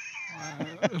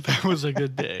 That was a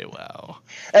good day. Wow.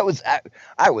 I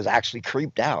was actually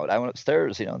creeped out. I went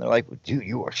upstairs, you know, and they're like, "Dude,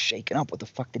 you are shaken up. What the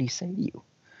fuck did he say to you?"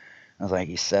 I was like,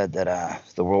 "He said that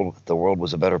the world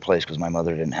was a better place because my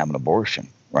mother didn't have an abortion."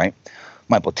 Right?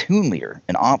 My platoon leader,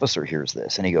 an officer, hears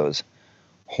this and he goes,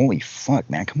 "Holy fuck,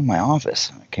 man, come to my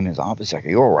office." I came in his office, like, "Are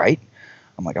you all right?"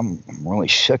 I'm like, I'm really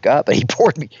shook up. And he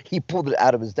pulled it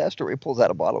out of his desk drawer. He pulls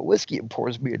out a bottle of whiskey and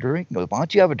pours me a drink. He goes, why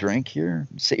don't you have a drink here?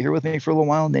 Sit here with me for a little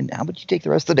while. And then how about you take the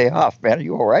rest of the day off, man? Are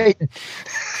you all right?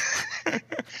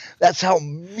 That's how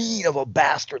mean of a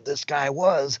bastard this guy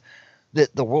was.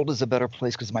 That the world is a better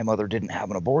place because my mother didn't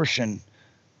have an abortion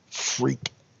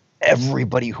freaked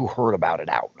everybody who heard about it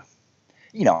out.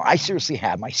 You know, I seriously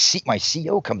had my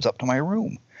CO comes up to my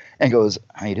room and goes,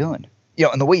 how you doing? You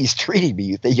know, and the way he's treating me,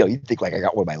 you think like I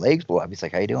got one of my legs blown up. He's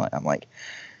like, how you doing? I'm like,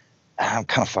 I'm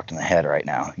kind of fucked in the head right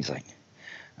now. He's like,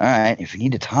 all right, if you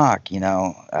need to talk, you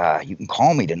can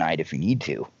call me tonight if you need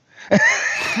to.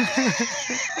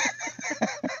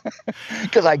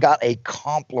 Because I got a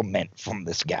compliment from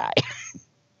this guy.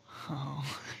 Oh.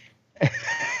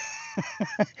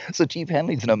 So Chief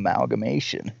Henley's an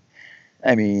amalgamation.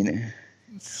 I mean,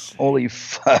 holy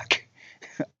fuck.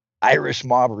 Irish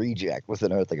mob reject was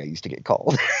another thing I used to get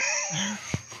called.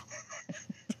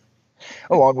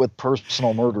 Along with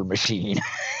personal murder machine.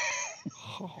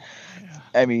 Oh, yeah.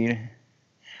 I mean,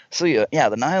 so yeah,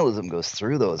 the nihilism goes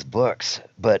through those books.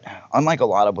 But unlike a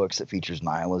lot of books that features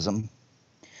nihilism,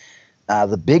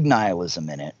 the big nihilism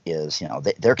in it is,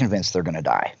 they're convinced they're going to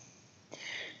die.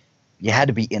 You had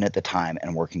to be in at the time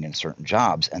and working in certain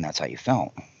jobs, and that's how you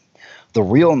felt. The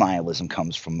real nihilism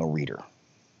comes from the reader,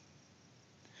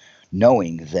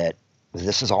 knowing that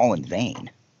this is all in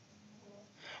vain.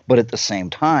 But at the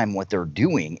same time, what they're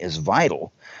doing is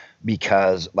vital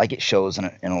because, like it shows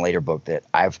in a later book that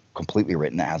I've completely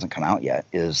written that hasn't come out yet,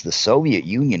 is the Soviet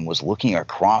Union was looking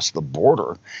across the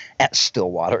border at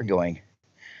Stillwater going,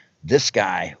 this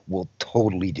guy will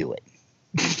totally do it.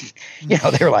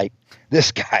 They're like,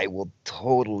 this guy will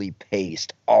totally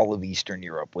paste all of Eastern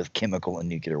Europe with chemical and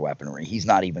nuclear weaponry. He's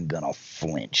not even going to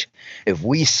flinch. If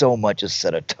we so much as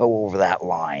set a toe over that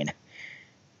line,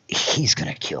 he's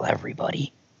going to kill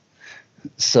everybody.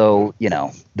 So,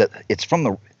 it's from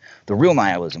the real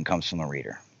nihilism comes from the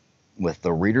reader, with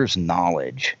the reader's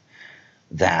knowledge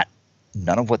that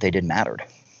none of what they did mattered.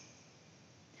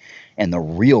 And the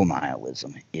real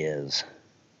nihilism is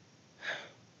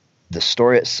the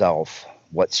story itself.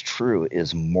 What's true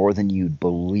is more than you'd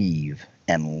believe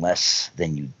and less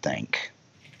than you'd think.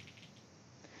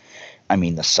 I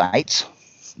mean, the site's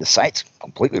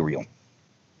completely real.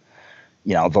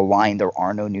 The line, there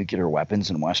are no nuclear weapons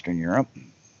in Western Europe,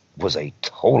 was a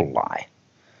total lie.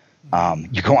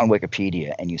 You go on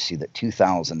Wikipedia and you see that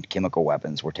 2,000 chemical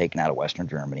weapons were taken out of Western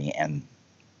Germany, and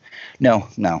no.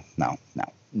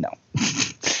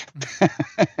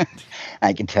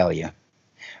 I can tell you,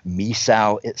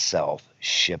 Misau itself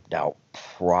shipped out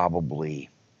probably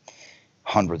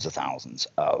hundreds of thousands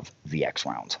of VX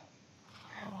rounds,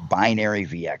 binary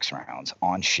VX rounds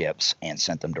on ships, and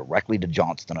sent them directly to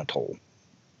Johnston Atoll,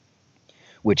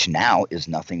 which now is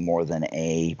nothing more than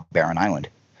a barren island.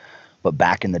 But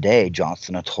back in the day,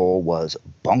 Johnston Atoll was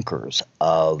bunkers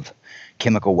of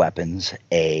chemical weapons.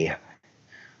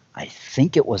 I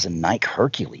think it was a Nike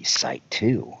Hercules site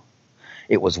too.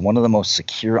 It was one of the most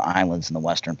secure islands in the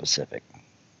Western Pacific.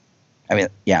 In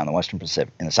the Western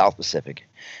Pacific, in the South Pacific,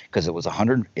 because it was I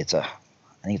think it's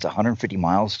 150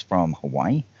 miles from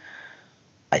Hawaii.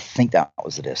 I think that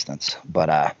was the distance,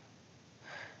 but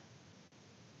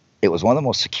it was one of the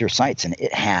most secure sites, and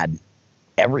it had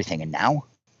everything. And now,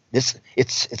 it's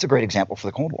a great example for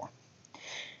the Cold War.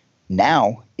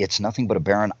 Now it's nothing but a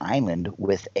barren island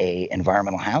with a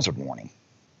environmental hazard warning.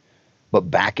 But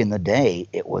back in the day,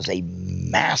 it was a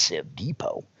massive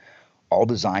depot, all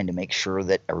designed to make sure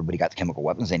that everybody got the chemical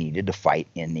weapons they needed to fight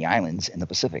in the islands in the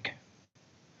Pacific.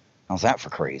 How's that for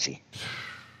crazy?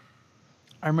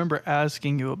 I remember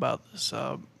asking you about this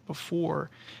before,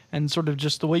 and sort of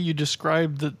just the way you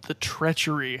described the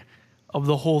treachery of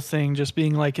the whole thing, just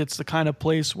being like it's the kind of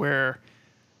place where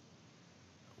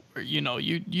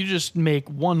you just make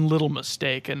one little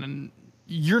mistake and then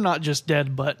you're not just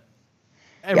dead, but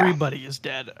everybody is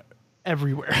dead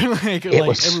everywhere, like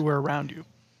everywhere around you.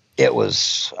 It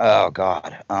was, oh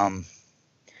God. A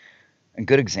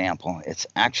good example. I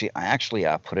actually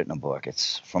put it in a book.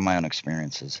 It's from my own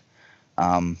experiences.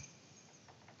 I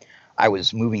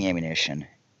was moving ammunition,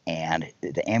 and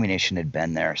the ammunition had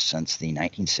been there since the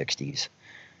 1960s,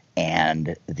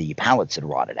 and the pallets had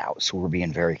rotted out. So we were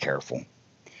being very careful.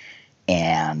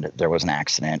 And there was an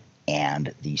accident,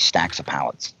 and the stacks of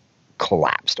pallets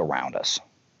collapsed around us.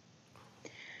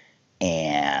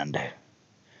 And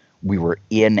we were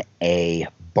in a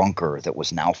bunker that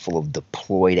was now full of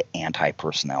deployed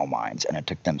anti-personnel mines, and it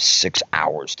took them 6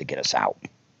 hours to get us out.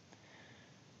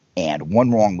 And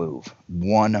one wrong move,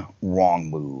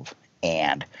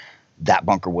 and that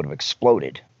bunker would have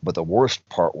exploded But the worst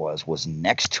part was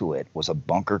next to it was a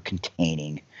bunker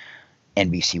containing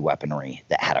NBC weaponry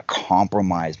that had a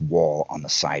compromised wall on the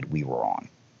side we were on.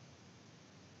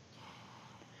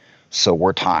 So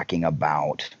we're talking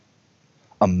about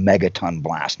a megaton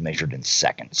blast measured in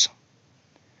seconds.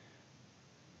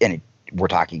 And we're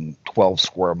talking 12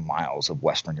 square miles of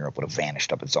Western Europe would have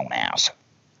vanished up its own ass.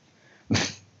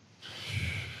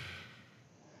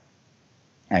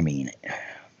 I mean,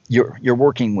 you're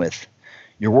working with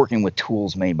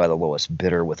tools made by the lowest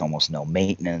bidder with almost no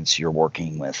maintenance. You're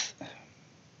working with,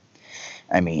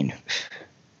 I mean,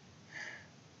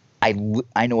 I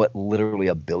know what literally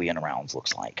a billion rounds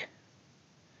looks like,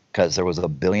 because there was a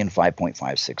billion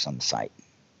 5.56 on the site.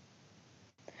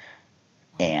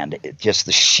 And just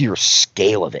the sheer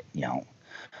scale of it, you know,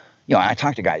 I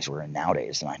talk to guys who are in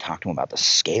nowadays, and I talk to them about the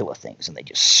scale of things, and they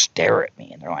just stare at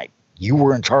me, and they're like, "You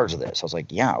were in charge of this?" I was like,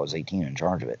 "Yeah, I was 18 in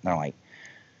charge of it." And they're like,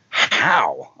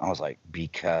 "How?" I was like,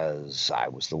 "Because I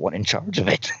was the one in charge of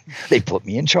it. They put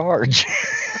me in charge."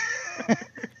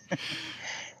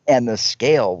 And the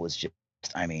scale was just,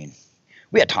 I mean,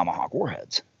 we had Tomahawk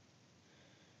warheads,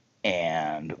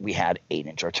 and we had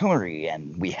 8-inch artillery,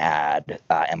 and we had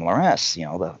MLRS, you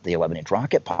know, the 11-inch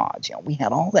rocket pods. You know, we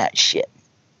had all that shit.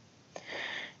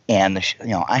 And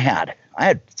I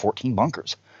had 14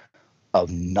 bunkers of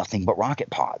nothing but rocket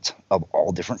pods of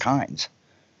all different kinds,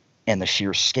 and the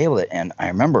sheer scale of it. And I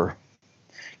remember,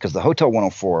 because the Hotel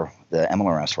 104, the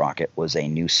MLRS rocket, was a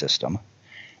new system,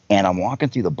 and I'm walking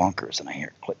through the bunkers, and I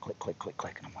hear click, click, click, click,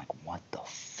 click, and I'm like, "What the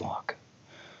fuck?"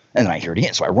 And then I hear it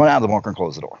again. So I run out of the bunker and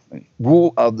close the door.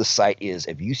 Rule of the site is,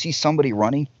 if you see somebody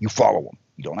running, you follow them.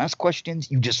 You don't ask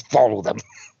questions. You just follow them.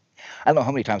 I don't know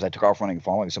how many times I took off running and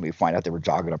following somebody to find out they were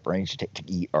jogging up range to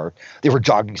eat, or they were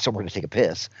jogging somewhere to take a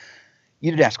piss.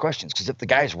 You didn't ask questions, because if the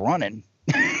guy's running,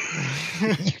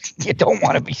 you don't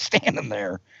want to be standing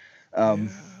there.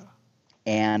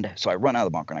 And so I run out of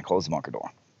the bunker and I close the bunker door.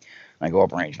 And I go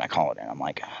up range and I call it in. I'm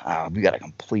like, "We got a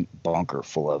complete bunker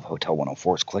full of Hotel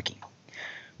 104s clicking."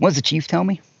 What does the chief tell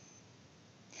me?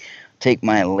 "Take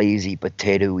my lazy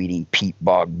potato-eating peat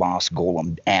bog boss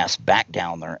golem ass back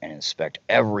down there and inspect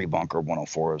every bunker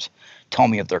 104s. Tell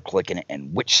me if they're clicking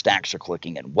and which stacks are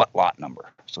clicking and what lot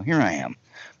number." So here I am.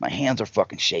 My hands are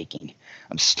fucking shaking.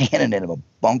 I'm standing in a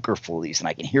bunker full of these, and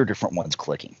I can hear different ones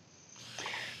clicking.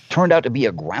 Turned out to be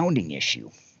a grounding issue.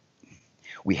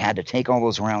 We had to take all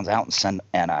those rounds out and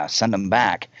send them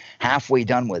back. Halfway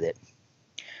done with it,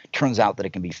 turns out that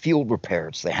it can be field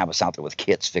repaired, so they have us out there with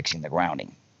kits fixing the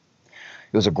grounding.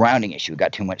 It was a grounding issue. It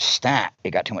got too much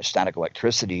static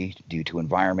electricity due to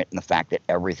environment and the fact that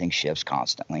everything shifts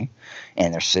constantly,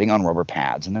 and they're sitting on rubber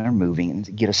pads and they're moving,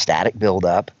 and get a static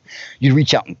buildup. You'd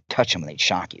reach out and touch them and they'd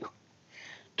shock you.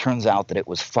 Turns out that it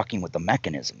was fucking with the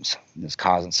mechanisms. It was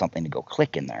causing something to go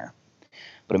click in there.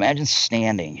 But imagine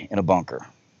standing in a bunker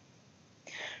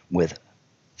with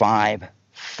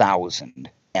 5,000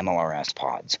 MLRS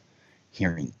pods,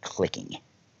 hearing clicking.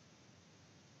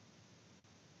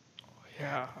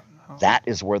 Yeah. No. That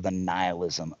is where the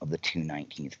nihilism of the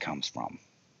 219th comes from.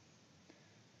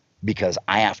 Because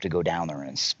I have to go down there and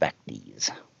inspect these.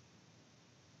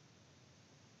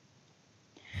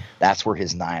 That's where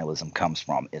his nihilism comes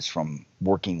from, is from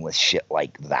working with shit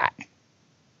like that.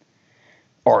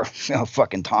 Or a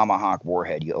fucking Tomahawk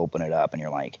warhead, you open it up and you're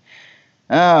like,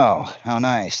 "Oh, how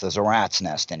nice, there's a rat's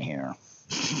nest in here."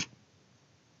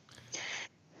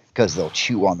 Because they'll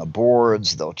chew on the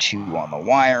boards, they'll chew on the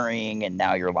wiring, and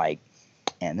now you're like,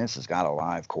 "And this has got a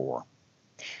live core.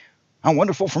 How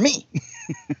wonderful for me."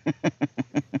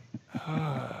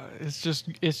 It's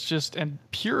just and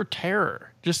pure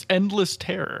terror, just endless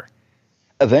terror.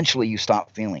 Eventually, you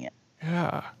stop feeling it.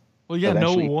 Yeah. Well, yeah.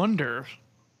 No wonder.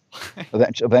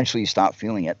 Eventually, you stop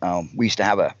feeling it. We used to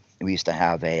have a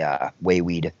way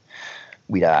we'd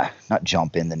not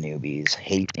jump in the newbies,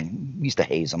 hazing. We used to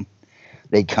haze them.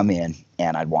 They'd come in,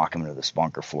 and I'd walk them into this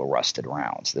bunker full of rusted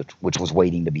rounds, which was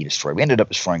waiting to be destroyed. We ended up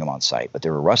destroying them on site, but they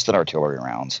were rusted artillery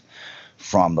rounds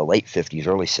from the late 50s,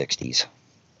 early 60s,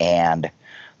 and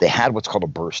they had what's called a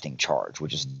bursting charge,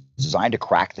 which is designed to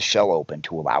crack the shell open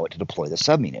to allow it to deploy the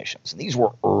submunitions. And these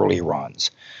were early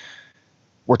runs.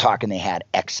 We're talking they had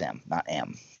XM, not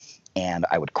M. And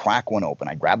I would crack one open.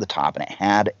 I'd grab the top, and it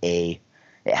had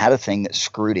a thing that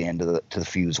screwed into the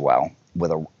fuse well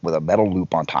with a metal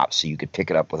loop on top, so you could pick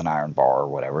it up with an iron bar or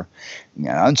whatever. You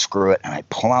know, unscrew it, and I'd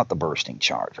pull out the bursting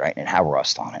charge, right? And it'd have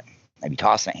rust on it. I'd be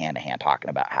tossing it hand to hand, talking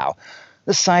about how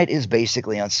the site is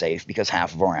basically unsafe because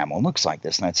half of our ammo looks like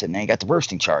this. And I'd say, "Now you got the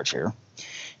bursting charge here,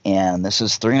 and this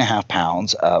is 3.5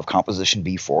 pounds of composition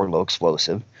B4 low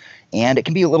explosive, And it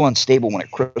can be a little unstable when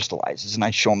it crystallizes. And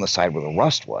I'd show them the side where the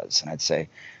rust was. And I'd say,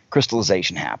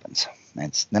 crystallization happens.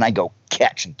 And then I'd go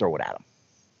catch and throw it at them.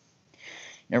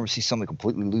 You ever see somebody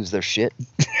completely lose their shit?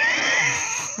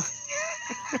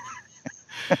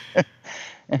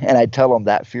 And I'd tell them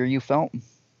that fear you felt,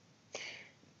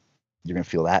 you're going to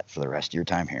feel that for the rest of your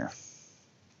time here.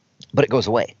 But it goes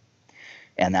away.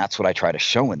 And that's what I try to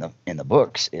show in the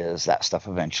books is that stuff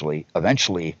eventually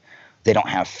they don't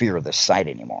have fear of the sight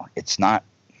anymore. It's not,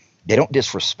 they don't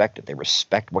disrespect it. They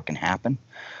respect what can happen,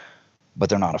 but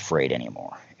they're not afraid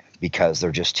anymore because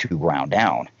they're just too ground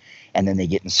down. And then they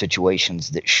get in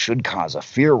situations that should cause a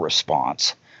fear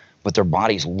response, but their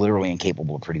body's literally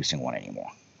incapable of producing one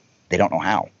anymore. They don't know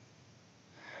how.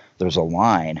 There's a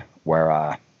line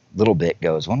where Little Bit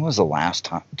goes, when was the last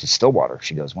time, to Stillwater,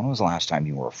 she goes, when was the last time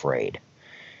you were afraid?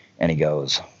 And he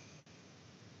goes,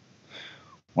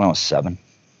 when I was 7.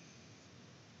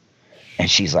 And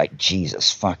she's like,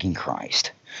 Jesus fucking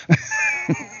Christ.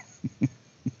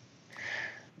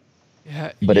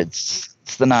 Yeah. But it's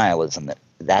the nihilism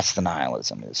that's the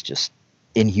nihilism. It's just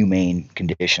inhumane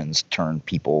conditions turn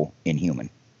people inhuman.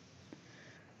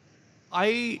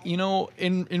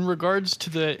 In regards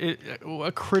to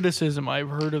a criticism I've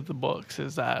heard of the books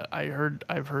is that I've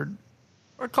heard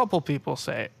a couple people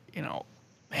say,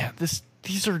 man,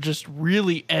 these are just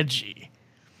really edgy.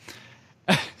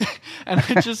 And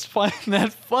I just find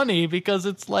that funny because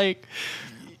it's like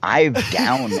I've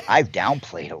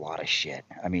downplayed a lot of shit.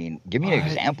 I mean, give me an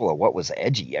example of what was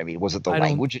edgy. I mean, was it the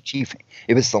language that Chief?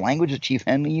 If it's the language that Chief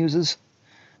Henley uses,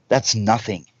 that's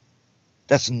nothing.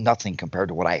 That's nothing compared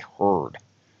to what I heard.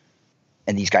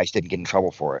 And these guys didn't get in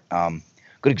trouble for it.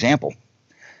 Good example.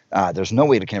 There's no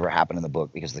way it can ever happen in the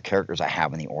book because of the characters I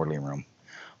have in the orderly room.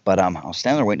 But I was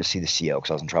standing there waiting to see the CO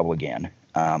because I was in trouble again.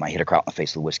 I hit a crowd in the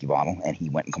face with a whiskey bottle, and he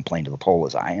went and complained to the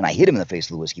Polizei, and I hit him in the face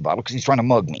with the whiskey bottle because he's trying to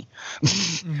mug me.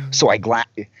 So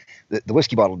the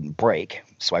whiskey bottle didn't break,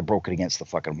 so I broke it against the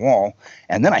fucking wall,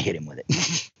 and then I hit him with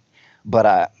it. But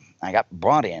I got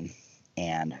brought in,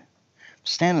 and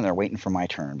standing there waiting for my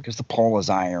turn because the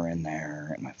Polizei are in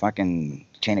there, and my fucking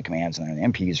chain of commands in there, and the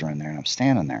MPs are in there, and I'm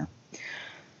standing there.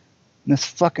 And this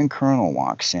fucking colonel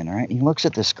walks in, right? And he looks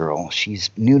at this girl. She's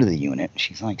new to the unit.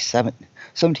 She's like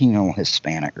 17-year-old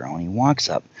Hispanic girl. And he walks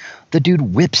up. The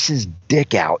dude whips his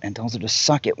dick out and tells her to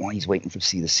suck it while he's waiting to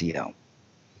see the CO.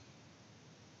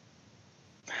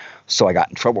 So I got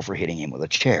in trouble for hitting him with a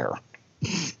chair.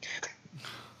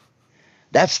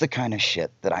 That's the kind of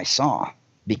shit that I saw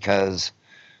because,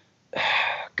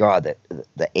 God,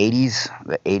 the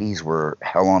 80s were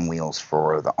hell on wheels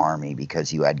for the Army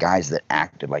because you had guys that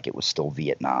acted like it was still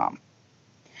Vietnam.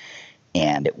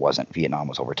 And it wasn't. Vietnam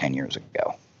was over 10 years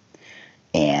ago.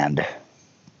 And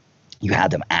you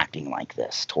had them acting like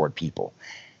this toward people.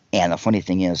 And the funny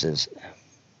thing is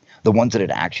the ones that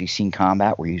had actually seen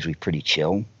combat were usually pretty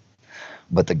chill.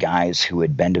 But the guys who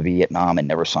had been to Vietnam and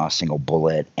never saw a single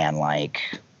bullet and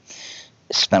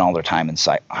spent all their time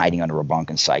hiding under a bunk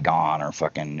in Saigon or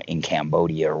fucking in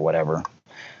Cambodia or whatever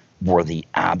were the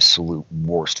absolute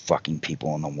worst fucking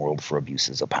people in the world for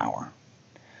abuses of power.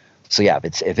 So yeah,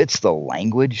 if it's the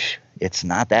language, it's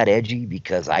not that edgy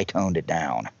because I toned it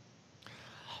down.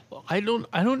 Well, I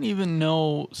don't even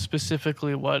know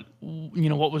specifically what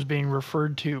was being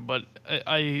referred to, but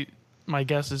my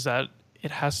guess is that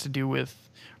it has to do with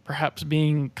perhaps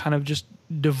being kind of just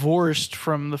divorced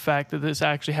from the fact that this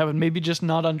actually happened, maybe just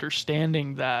not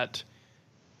understanding that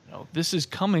this is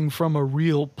coming from a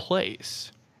real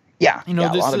place. Yeah, this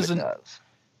a lot isn't. Of it does.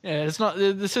 Yeah, it's not.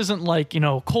 This isn't like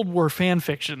Cold War fan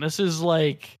fiction. This is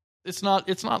like it's not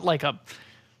like a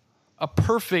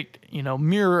perfect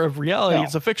mirror of reality. No.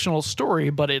 It's a fictional story,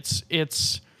 but it's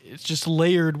just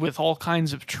layered with all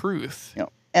kinds of truth.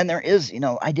 And there is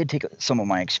I did take some of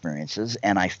my experiences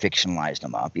and I fictionalized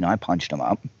them up. I punched them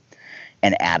up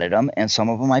and added them, and some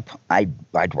of them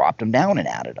I dropped them down and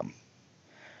added them.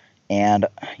 And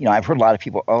I've heard a lot of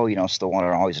people,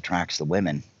 Stillwater always attracts the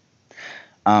women.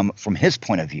 From his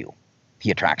point of view,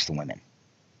 he attracts the women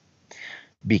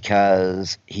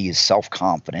because he's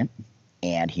self-confident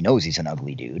and he knows he's an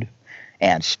ugly dude.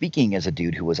 And speaking as a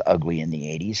dude who was ugly in the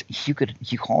 80s,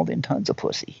 you called in tons of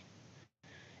pussy,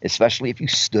 especially if you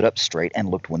stood up straight and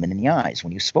looked women in the eyes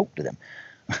when you spoke to them.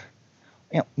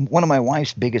 One of my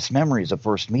wife's biggest memories of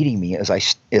first meeting me is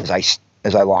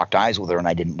I locked eyes with her and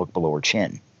I didn't look below her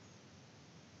chin.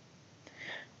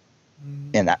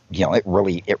 And that, it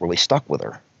really stuck with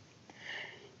her.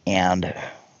 And,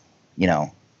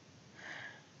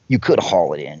 you could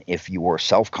haul it in if you were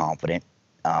self-confident,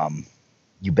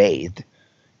 you bathed,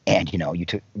 and, you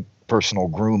personal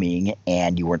grooming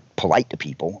and you weren't polite to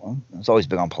people. I was always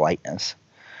big on politeness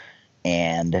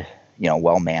and,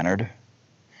 well mannered.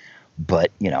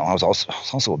 But, I was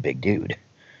also a big dude.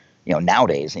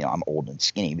 Nowadays, I'm old and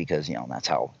skinny because, that's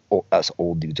how us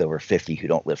old dudes over 50 who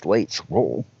don't lift weights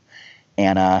roll.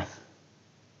 And,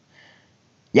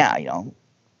 yeah,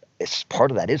 it's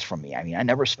part of that is from me. I mean, I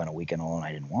never spent a weekend alone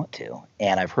I didn't want to.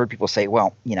 And I've heard people say,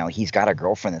 well, he's got a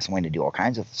girlfriend that's willing to do all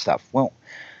kinds of stuff. Well,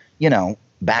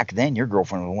 back then your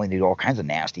girlfriend was willing to do all kinds of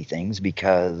nasty things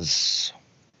because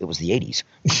it was the 80s.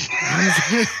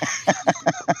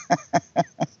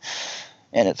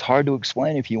 And it's hard to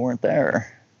explain if you weren't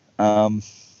there.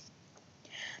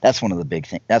 That's one of the big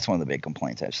things. That's one of the big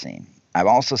complaints I've seen. I've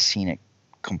also seen it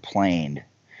complained.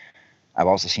 I've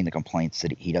also seen the complaints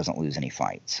that he doesn't lose any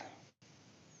fights.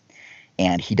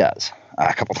 And he does.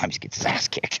 A couple times he gets his ass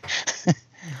kicked.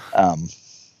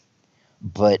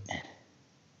 But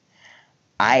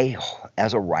I,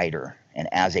 as a writer and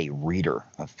as a reader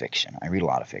of fiction, I read a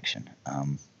lot of fiction.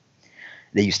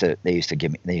 They used to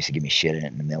give me shit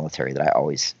in the military that I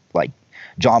always like.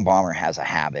 John Bomber has a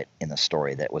habit in the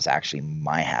story that was actually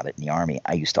my habit in the Army.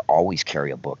 I used to always carry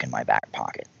a book in my back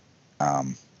pocket.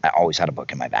 I always had a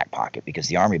book in my back pocket because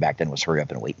the Army back then was hurry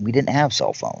up and wait. We didn't have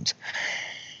cell phones.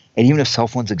 And even if cell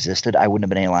phones existed, I wouldn't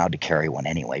have been allowed to carry one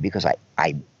anyway because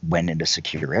I went into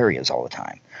secure areas all the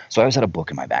time. So I always had a book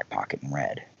in my back pocket and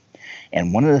read.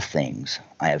 And one of the things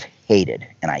I have hated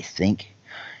and I think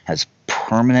has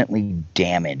permanently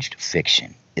damaged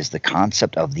fiction is the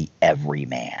concept of the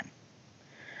everyman.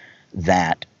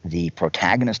 That the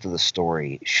protagonist of the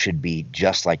story should be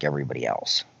just like everybody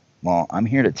else. Well, I'm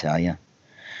here to tell you,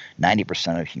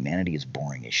 90% of humanity is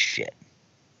boring as shit.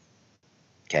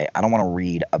 Okay, I don't want to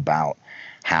read about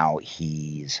how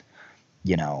he's,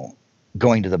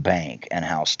 going to the bank and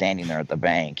how standing there at the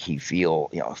bank he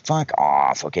feel, fuck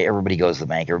off. Okay, everybody goes to the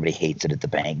bank, everybody hates it at the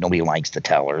bank, nobody likes the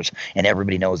tellers, and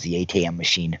everybody knows the ATM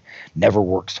machine never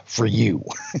works for you.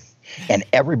 And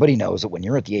everybody knows that when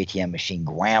you're at the ATM machine,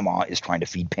 grandma is trying to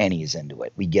feed pennies into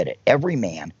it. We get it. Every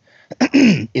man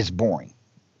is boring.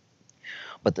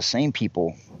 But the same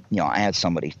people, I had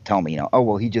somebody tell me, oh,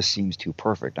 well, he just seems too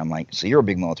perfect. I'm like, so you're a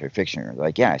big military fictioner. They're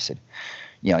like, yeah. I said,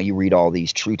 you read all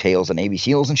these True Tales of Navy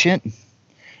SEALs and shit,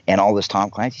 and all this Tom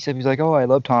Clancy stuff. He's like, oh, I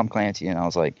love Tom Clancy. And I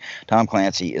was like, Tom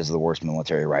Clancy is the worst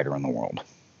military writer in the world.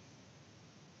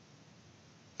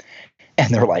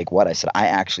 And they're like, what? I said, I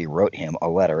actually wrote him a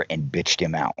letter and bitched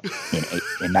him out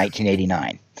in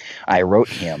 1989. I wrote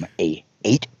him a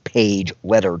 8-page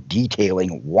letter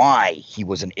detailing why he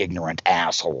was an ignorant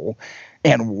asshole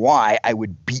and why I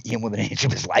would beat him within an inch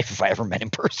of his life if I ever met him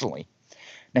personally.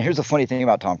 Now, here's the funny thing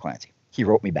about Tom Clancy. He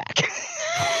wrote me back.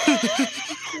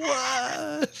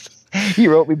 What? He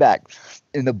wrote me back.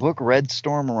 In the book Red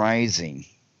Storm Rising,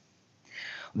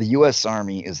 the U.S.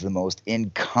 Army is the most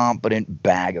incompetent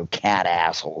bag of cat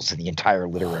assholes in the entire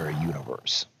literary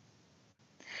universe.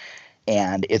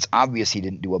 And it's obvious he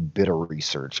didn't do a bit of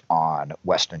research on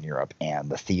Western Europe and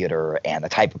the theater and the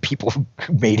type of people who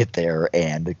made it there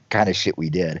and the kind of shit we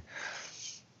did.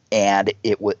 And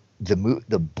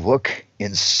the book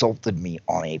insulted me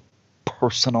on a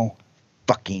personal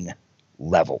fucking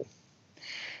level.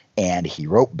 And he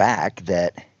wrote back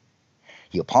that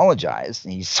he apologized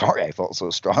and he's sorry I felt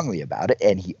so strongly about it,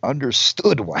 and he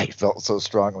understood why he felt so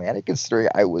strongly at it, considering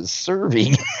I was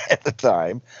serving at the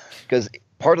time. Because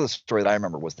part of the story that I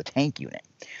remember was the tank unit.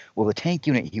 Well, the tank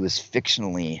unit he was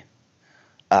fictionally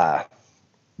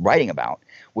writing about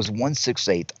was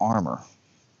 168th Armor.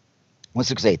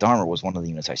 168th Armor was one of the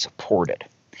units I supported.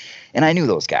 And I knew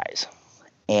those guys.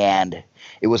 And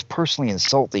it was personally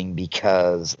insulting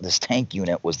because this tank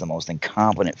unit was the most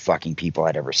incompetent fucking people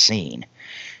I'd ever seen.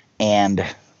 And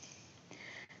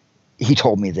he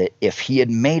told me that if he had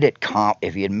made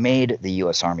the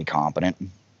U.S. Army competent,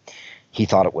 he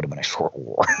thought it would have been a short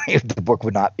war. If the book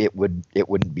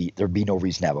wouldn't be, there'd be no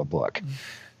reason to have a book.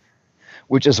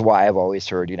 Which is why I've always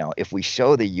heard, if we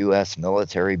show the U.S.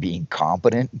 military being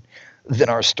competent, then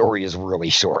our story is really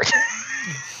short.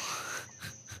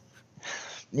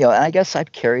 And I guess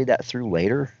I've carried that through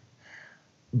later.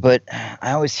 But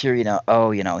I always hear,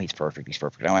 he's perfect. He's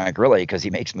perfect. I'm like, really? Because he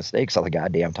makes mistakes all the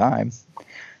goddamn time.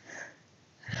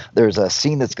 There's a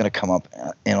scene that's going to come up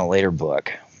in a later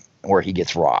book where he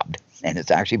gets robbed. And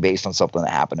it's actually based on something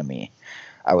that happened to me.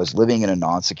 I was living in a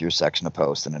non-secure section of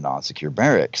post in a non-secure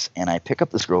barracks. And I pick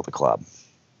up this girl at the club.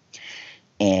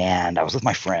 And I was with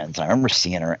my friends. And I remember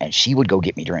seeing her. And she would go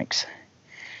get me drinks.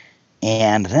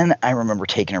 And then I remember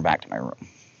taking her back to my room.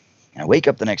 And I wake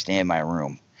up the next day in my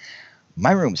room.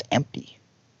 My room's empty.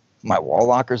 My wall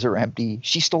lockers are empty.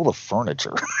 She stole the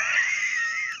furniture.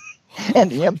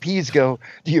 And the MPs go,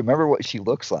 "Do you remember what she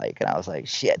looks like?" And I was like,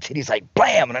 "Shit." And he's like,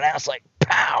 "Blam!" And an ass like,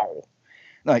 "Pow!" And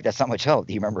I'm like, "That's not much help.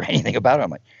 Do you remember anything about her?"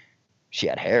 I'm like, "She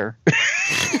had hair."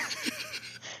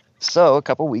 So a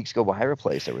couple weeks go by, I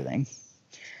replace everything.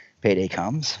 Payday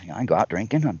comes. I go out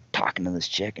drinking. I'm talking to this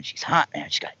chick, and she's hot, man.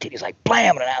 She's got titties like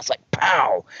blam, and an ass like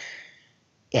pow.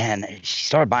 And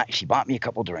she bought me a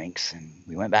couple drinks, and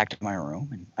we went back to my room,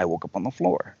 and I woke up on the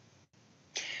floor.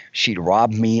 She'd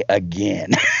robbed me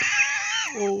again.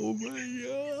 Oh my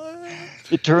god!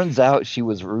 It turns out she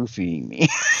was roofing me.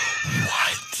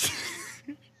 What?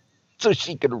 So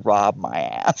she could rob my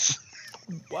ass.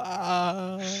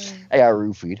 Wow. I got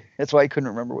roofied. That's why I couldn't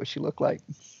remember what she looked like.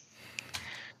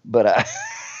 But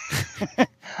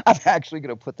I'm actually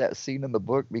going to put that scene in the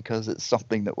book because it's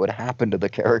something that would happen to the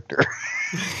character.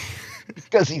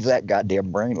 Because he's that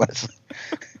goddamn brainless.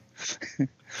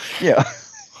 Yeah.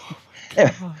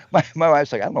 My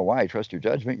wife's like, "I don't know why I trust your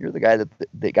judgment. You're the guy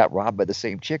that got robbed by the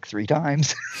same chick 3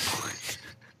 times.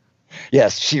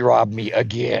 Yes, she robbed me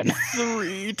again.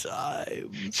 3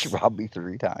 times. She robbed me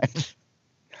 3 times.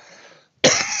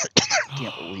 I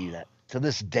can't believe that. To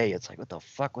this day, it's like, what the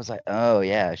fuck was I? Oh,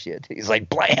 yeah, she had titties like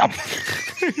blam.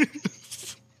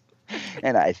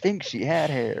 And I think she had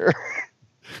hair.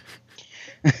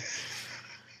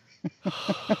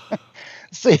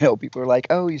 So, you know, people are like,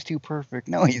 "Oh, he's too perfect."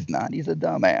 No, he's not. He's a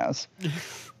dumbass.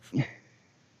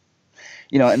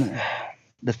 You know, and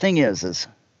the thing is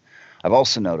I've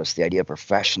also noticed the idea of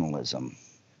professionalism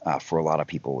for a lot of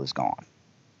people is gone.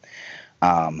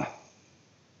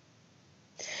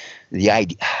 The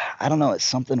idea, I don't know, it's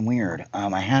something weird.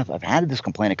 I've had this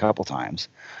complaint a couple times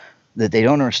that they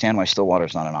don't understand why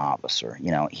Stillwater's not an officer.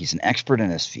 You know, he's an expert in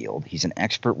his field. He's an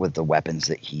expert with the weapons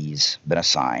that he's been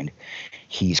assigned.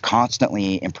 He's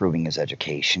constantly improving his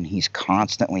education. He's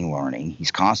constantly learning.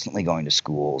 He's constantly going to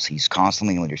schools. He's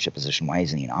constantly in leadership position. Why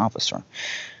isn't he an officer?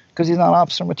 Because he's not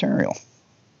officer material.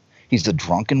 He's the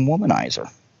drunken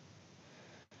womanizer.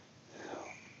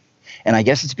 And I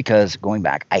guess it's because, going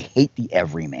back, I hate the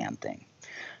everyman thing.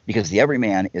 Because the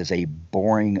everyman is a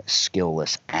boring,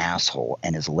 skillless asshole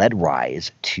and has led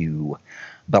rise to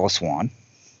Bella Swan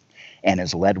and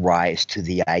has led rise to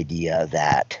the idea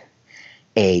that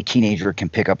a teenager can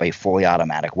pick up a fully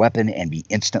automatic weapon and be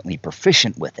instantly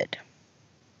proficient with it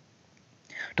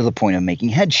to the point of making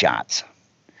headshots.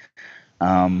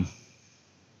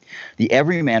 The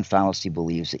everyman fallacy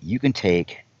believes that you can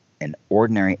take an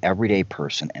ordinary, everyday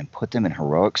person and put them in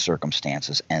heroic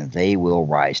circumstances and they will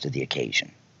rise to the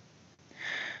occasion.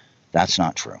 That's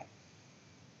not true.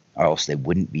 Or else they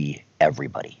wouldn't be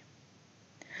everybody.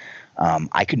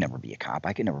 I could never be a cop.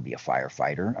 I could never be a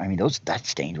firefighter. I mean,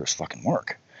 that's dangerous fucking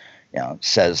work. You know,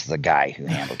 says the guy who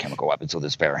handled chemical weapons with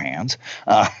his bare hands.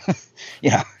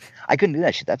 You know, I couldn't do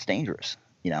that shit. That's dangerous.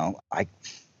 You know, I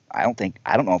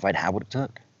don't know if I'd have what it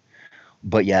took.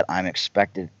 But yet I'm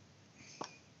expected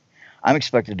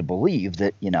to believe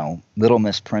that, you know, Little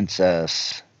Miss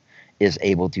Princess is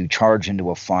able to charge into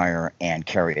a fire and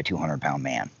carry a 200-pound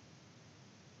man.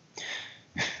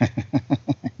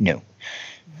 No.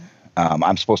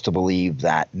 I'm supposed to believe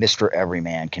that Mr.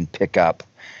 Everyman can pick up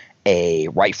a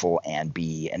rifle and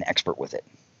be an expert with it.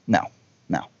 No.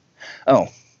 Oh,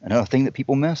 another thing that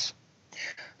people miss?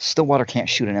 Stillwater can't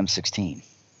shoot an M16.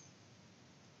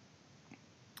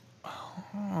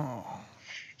 Oh.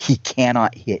 He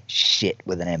cannot hit shit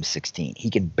with an M16. He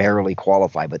can barely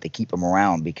qualify, but they keep him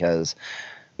around because,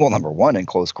 well, number one, in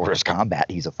close quarters combat,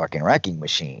 he's a fucking wrecking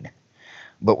machine.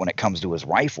 But when it comes to his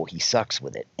rifle, he sucks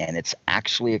with it. And it's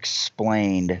actually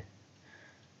explained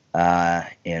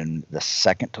in the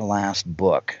second to last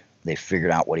book. They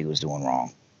figured out what he was doing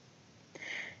wrong.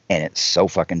 And it's so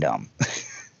fucking dumb.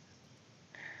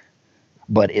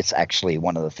 But it's actually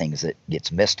one of the things that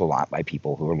gets missed a lot by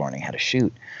people who are learning how to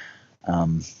shoot.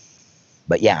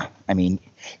 But yeah, I mean,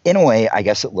 in a way, I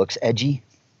guess it looks edgy.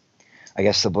 I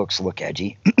guess the books look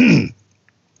edgy.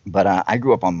 But I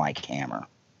grew up on Mike Hammer.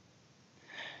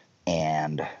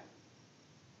 And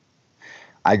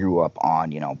I grew up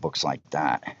on, you know, books like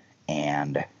that.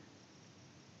 And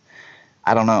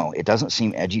I don't know. It doesn't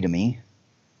seem edgy to me.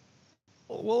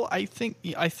 Well, I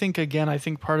think again, I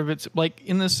think part of it's like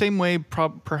in the same way,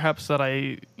 perhaps that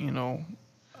I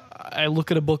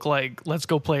look at a book like Let's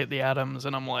Go Play at the Adams,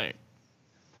 and I'm like,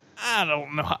 I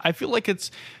don't know. I feel like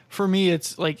it's, for me,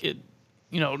 it's like it,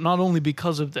 you know, not only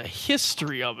because of the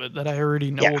history of it that I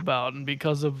already know about, and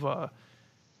because of,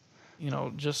 you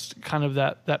know, just kind of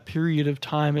that period of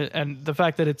time, and the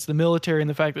fact that it's the military, and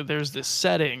the fact that there's this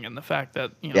setting, and the fact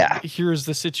that, you know, here's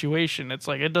the situation. It's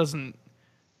like, it doesn't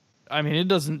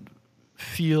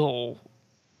feel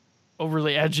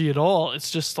overly edgy at all.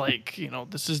 It's just like,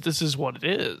 this is what it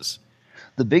is.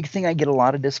 The big thing I get a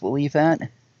lot of disbelief at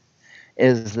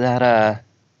is that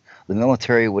the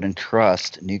military would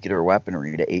entrust nuclear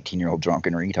weaponry to 18-year-old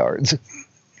drunken retards.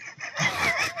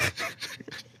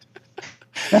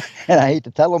 And I hate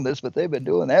to tell them this, but they've been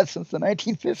doing that since the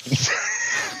 1950s.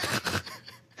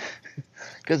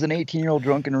 Because an 18-year-old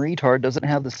drunken retard doesn't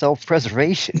have the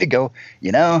self-preservation to go,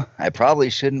 I probably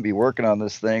shouldn't be working on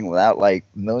this thing without like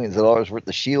millions of dollars worth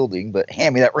of shielding, but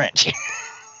hand me that wrench.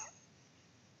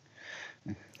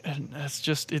 And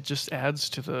it just adds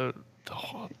to the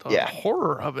Yeah.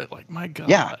 horror of it. Like, my God.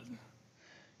 Yeah.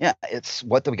 Yeah, it's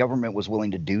what the government was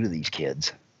willing to do to these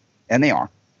kids. And they are.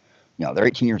 They're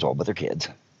 18 years old, but they're kids.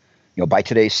 By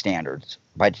today's standards,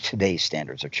 they're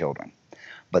children.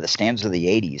 By the standards of the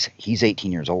 80s, he's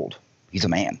 18 years old. He's a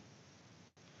man.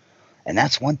 And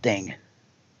that is one thing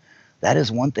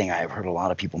I've heard a lot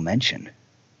of people mention.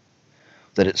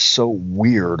 That it's so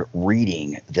weird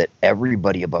reading that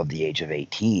everybody above the age of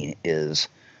 18 is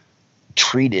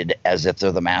treated as if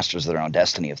they're the masters of their own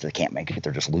destiny. If they can't make it,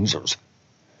 they're just losers.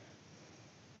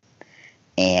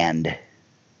 And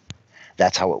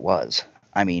that's how it was.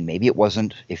 I mean, maybe it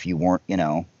wasn't if you weren't,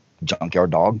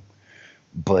 junkyard dog,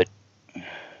 but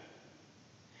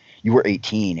you were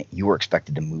 18, you were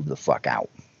expected to move the fuck out.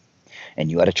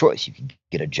 And you had a choice. You could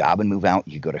get a job and move out,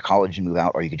 you could go to college and move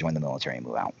out, or you could join the military and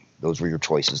move out. Those were your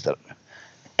choices that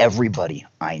everybody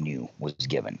I knew was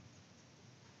given.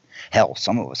 Hell,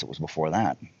 some of us, it was before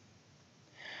that.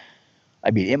 I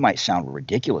mean, it might sound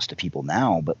ridiculous to people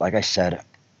now, but like I said,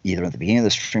 either at the beginning of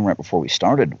the stream right before we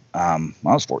started, when I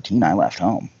was 14, I left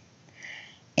home.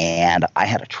 And I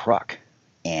had a truck.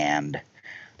 And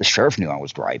the sheriff knew I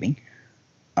was driving.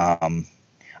 I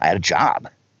had a job.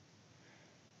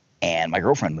 And my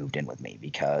girlfriend moved in with me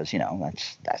because,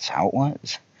 that's how it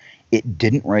was. It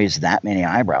didn't raise that many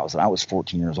eyebrows that I was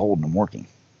 14 years old and I'm working.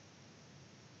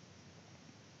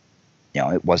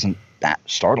 It wasn't that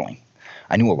startling.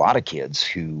 I knew a lot of kids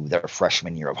who their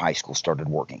freshman year of high school started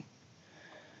working.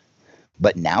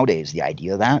 But nowadays, the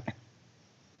idea of that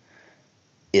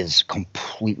is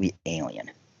completely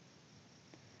alien.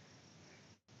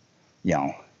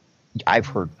 I've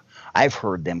heard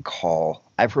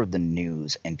the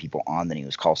news and people on the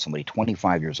news call somebody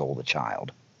 25 years old a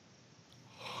child.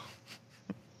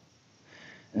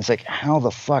 And it's like, how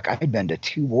the fuck? I'd been to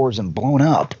 2 wars and blown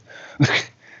up.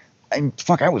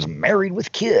 I was married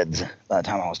with kids by the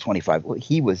time I was 25. Well,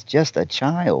 he was just a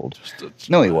child.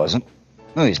 No, he wasn't.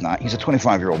 No, he's not. He's a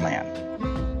 25-year-old man.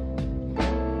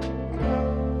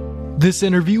 This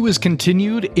interview is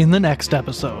continued in the next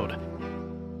episode.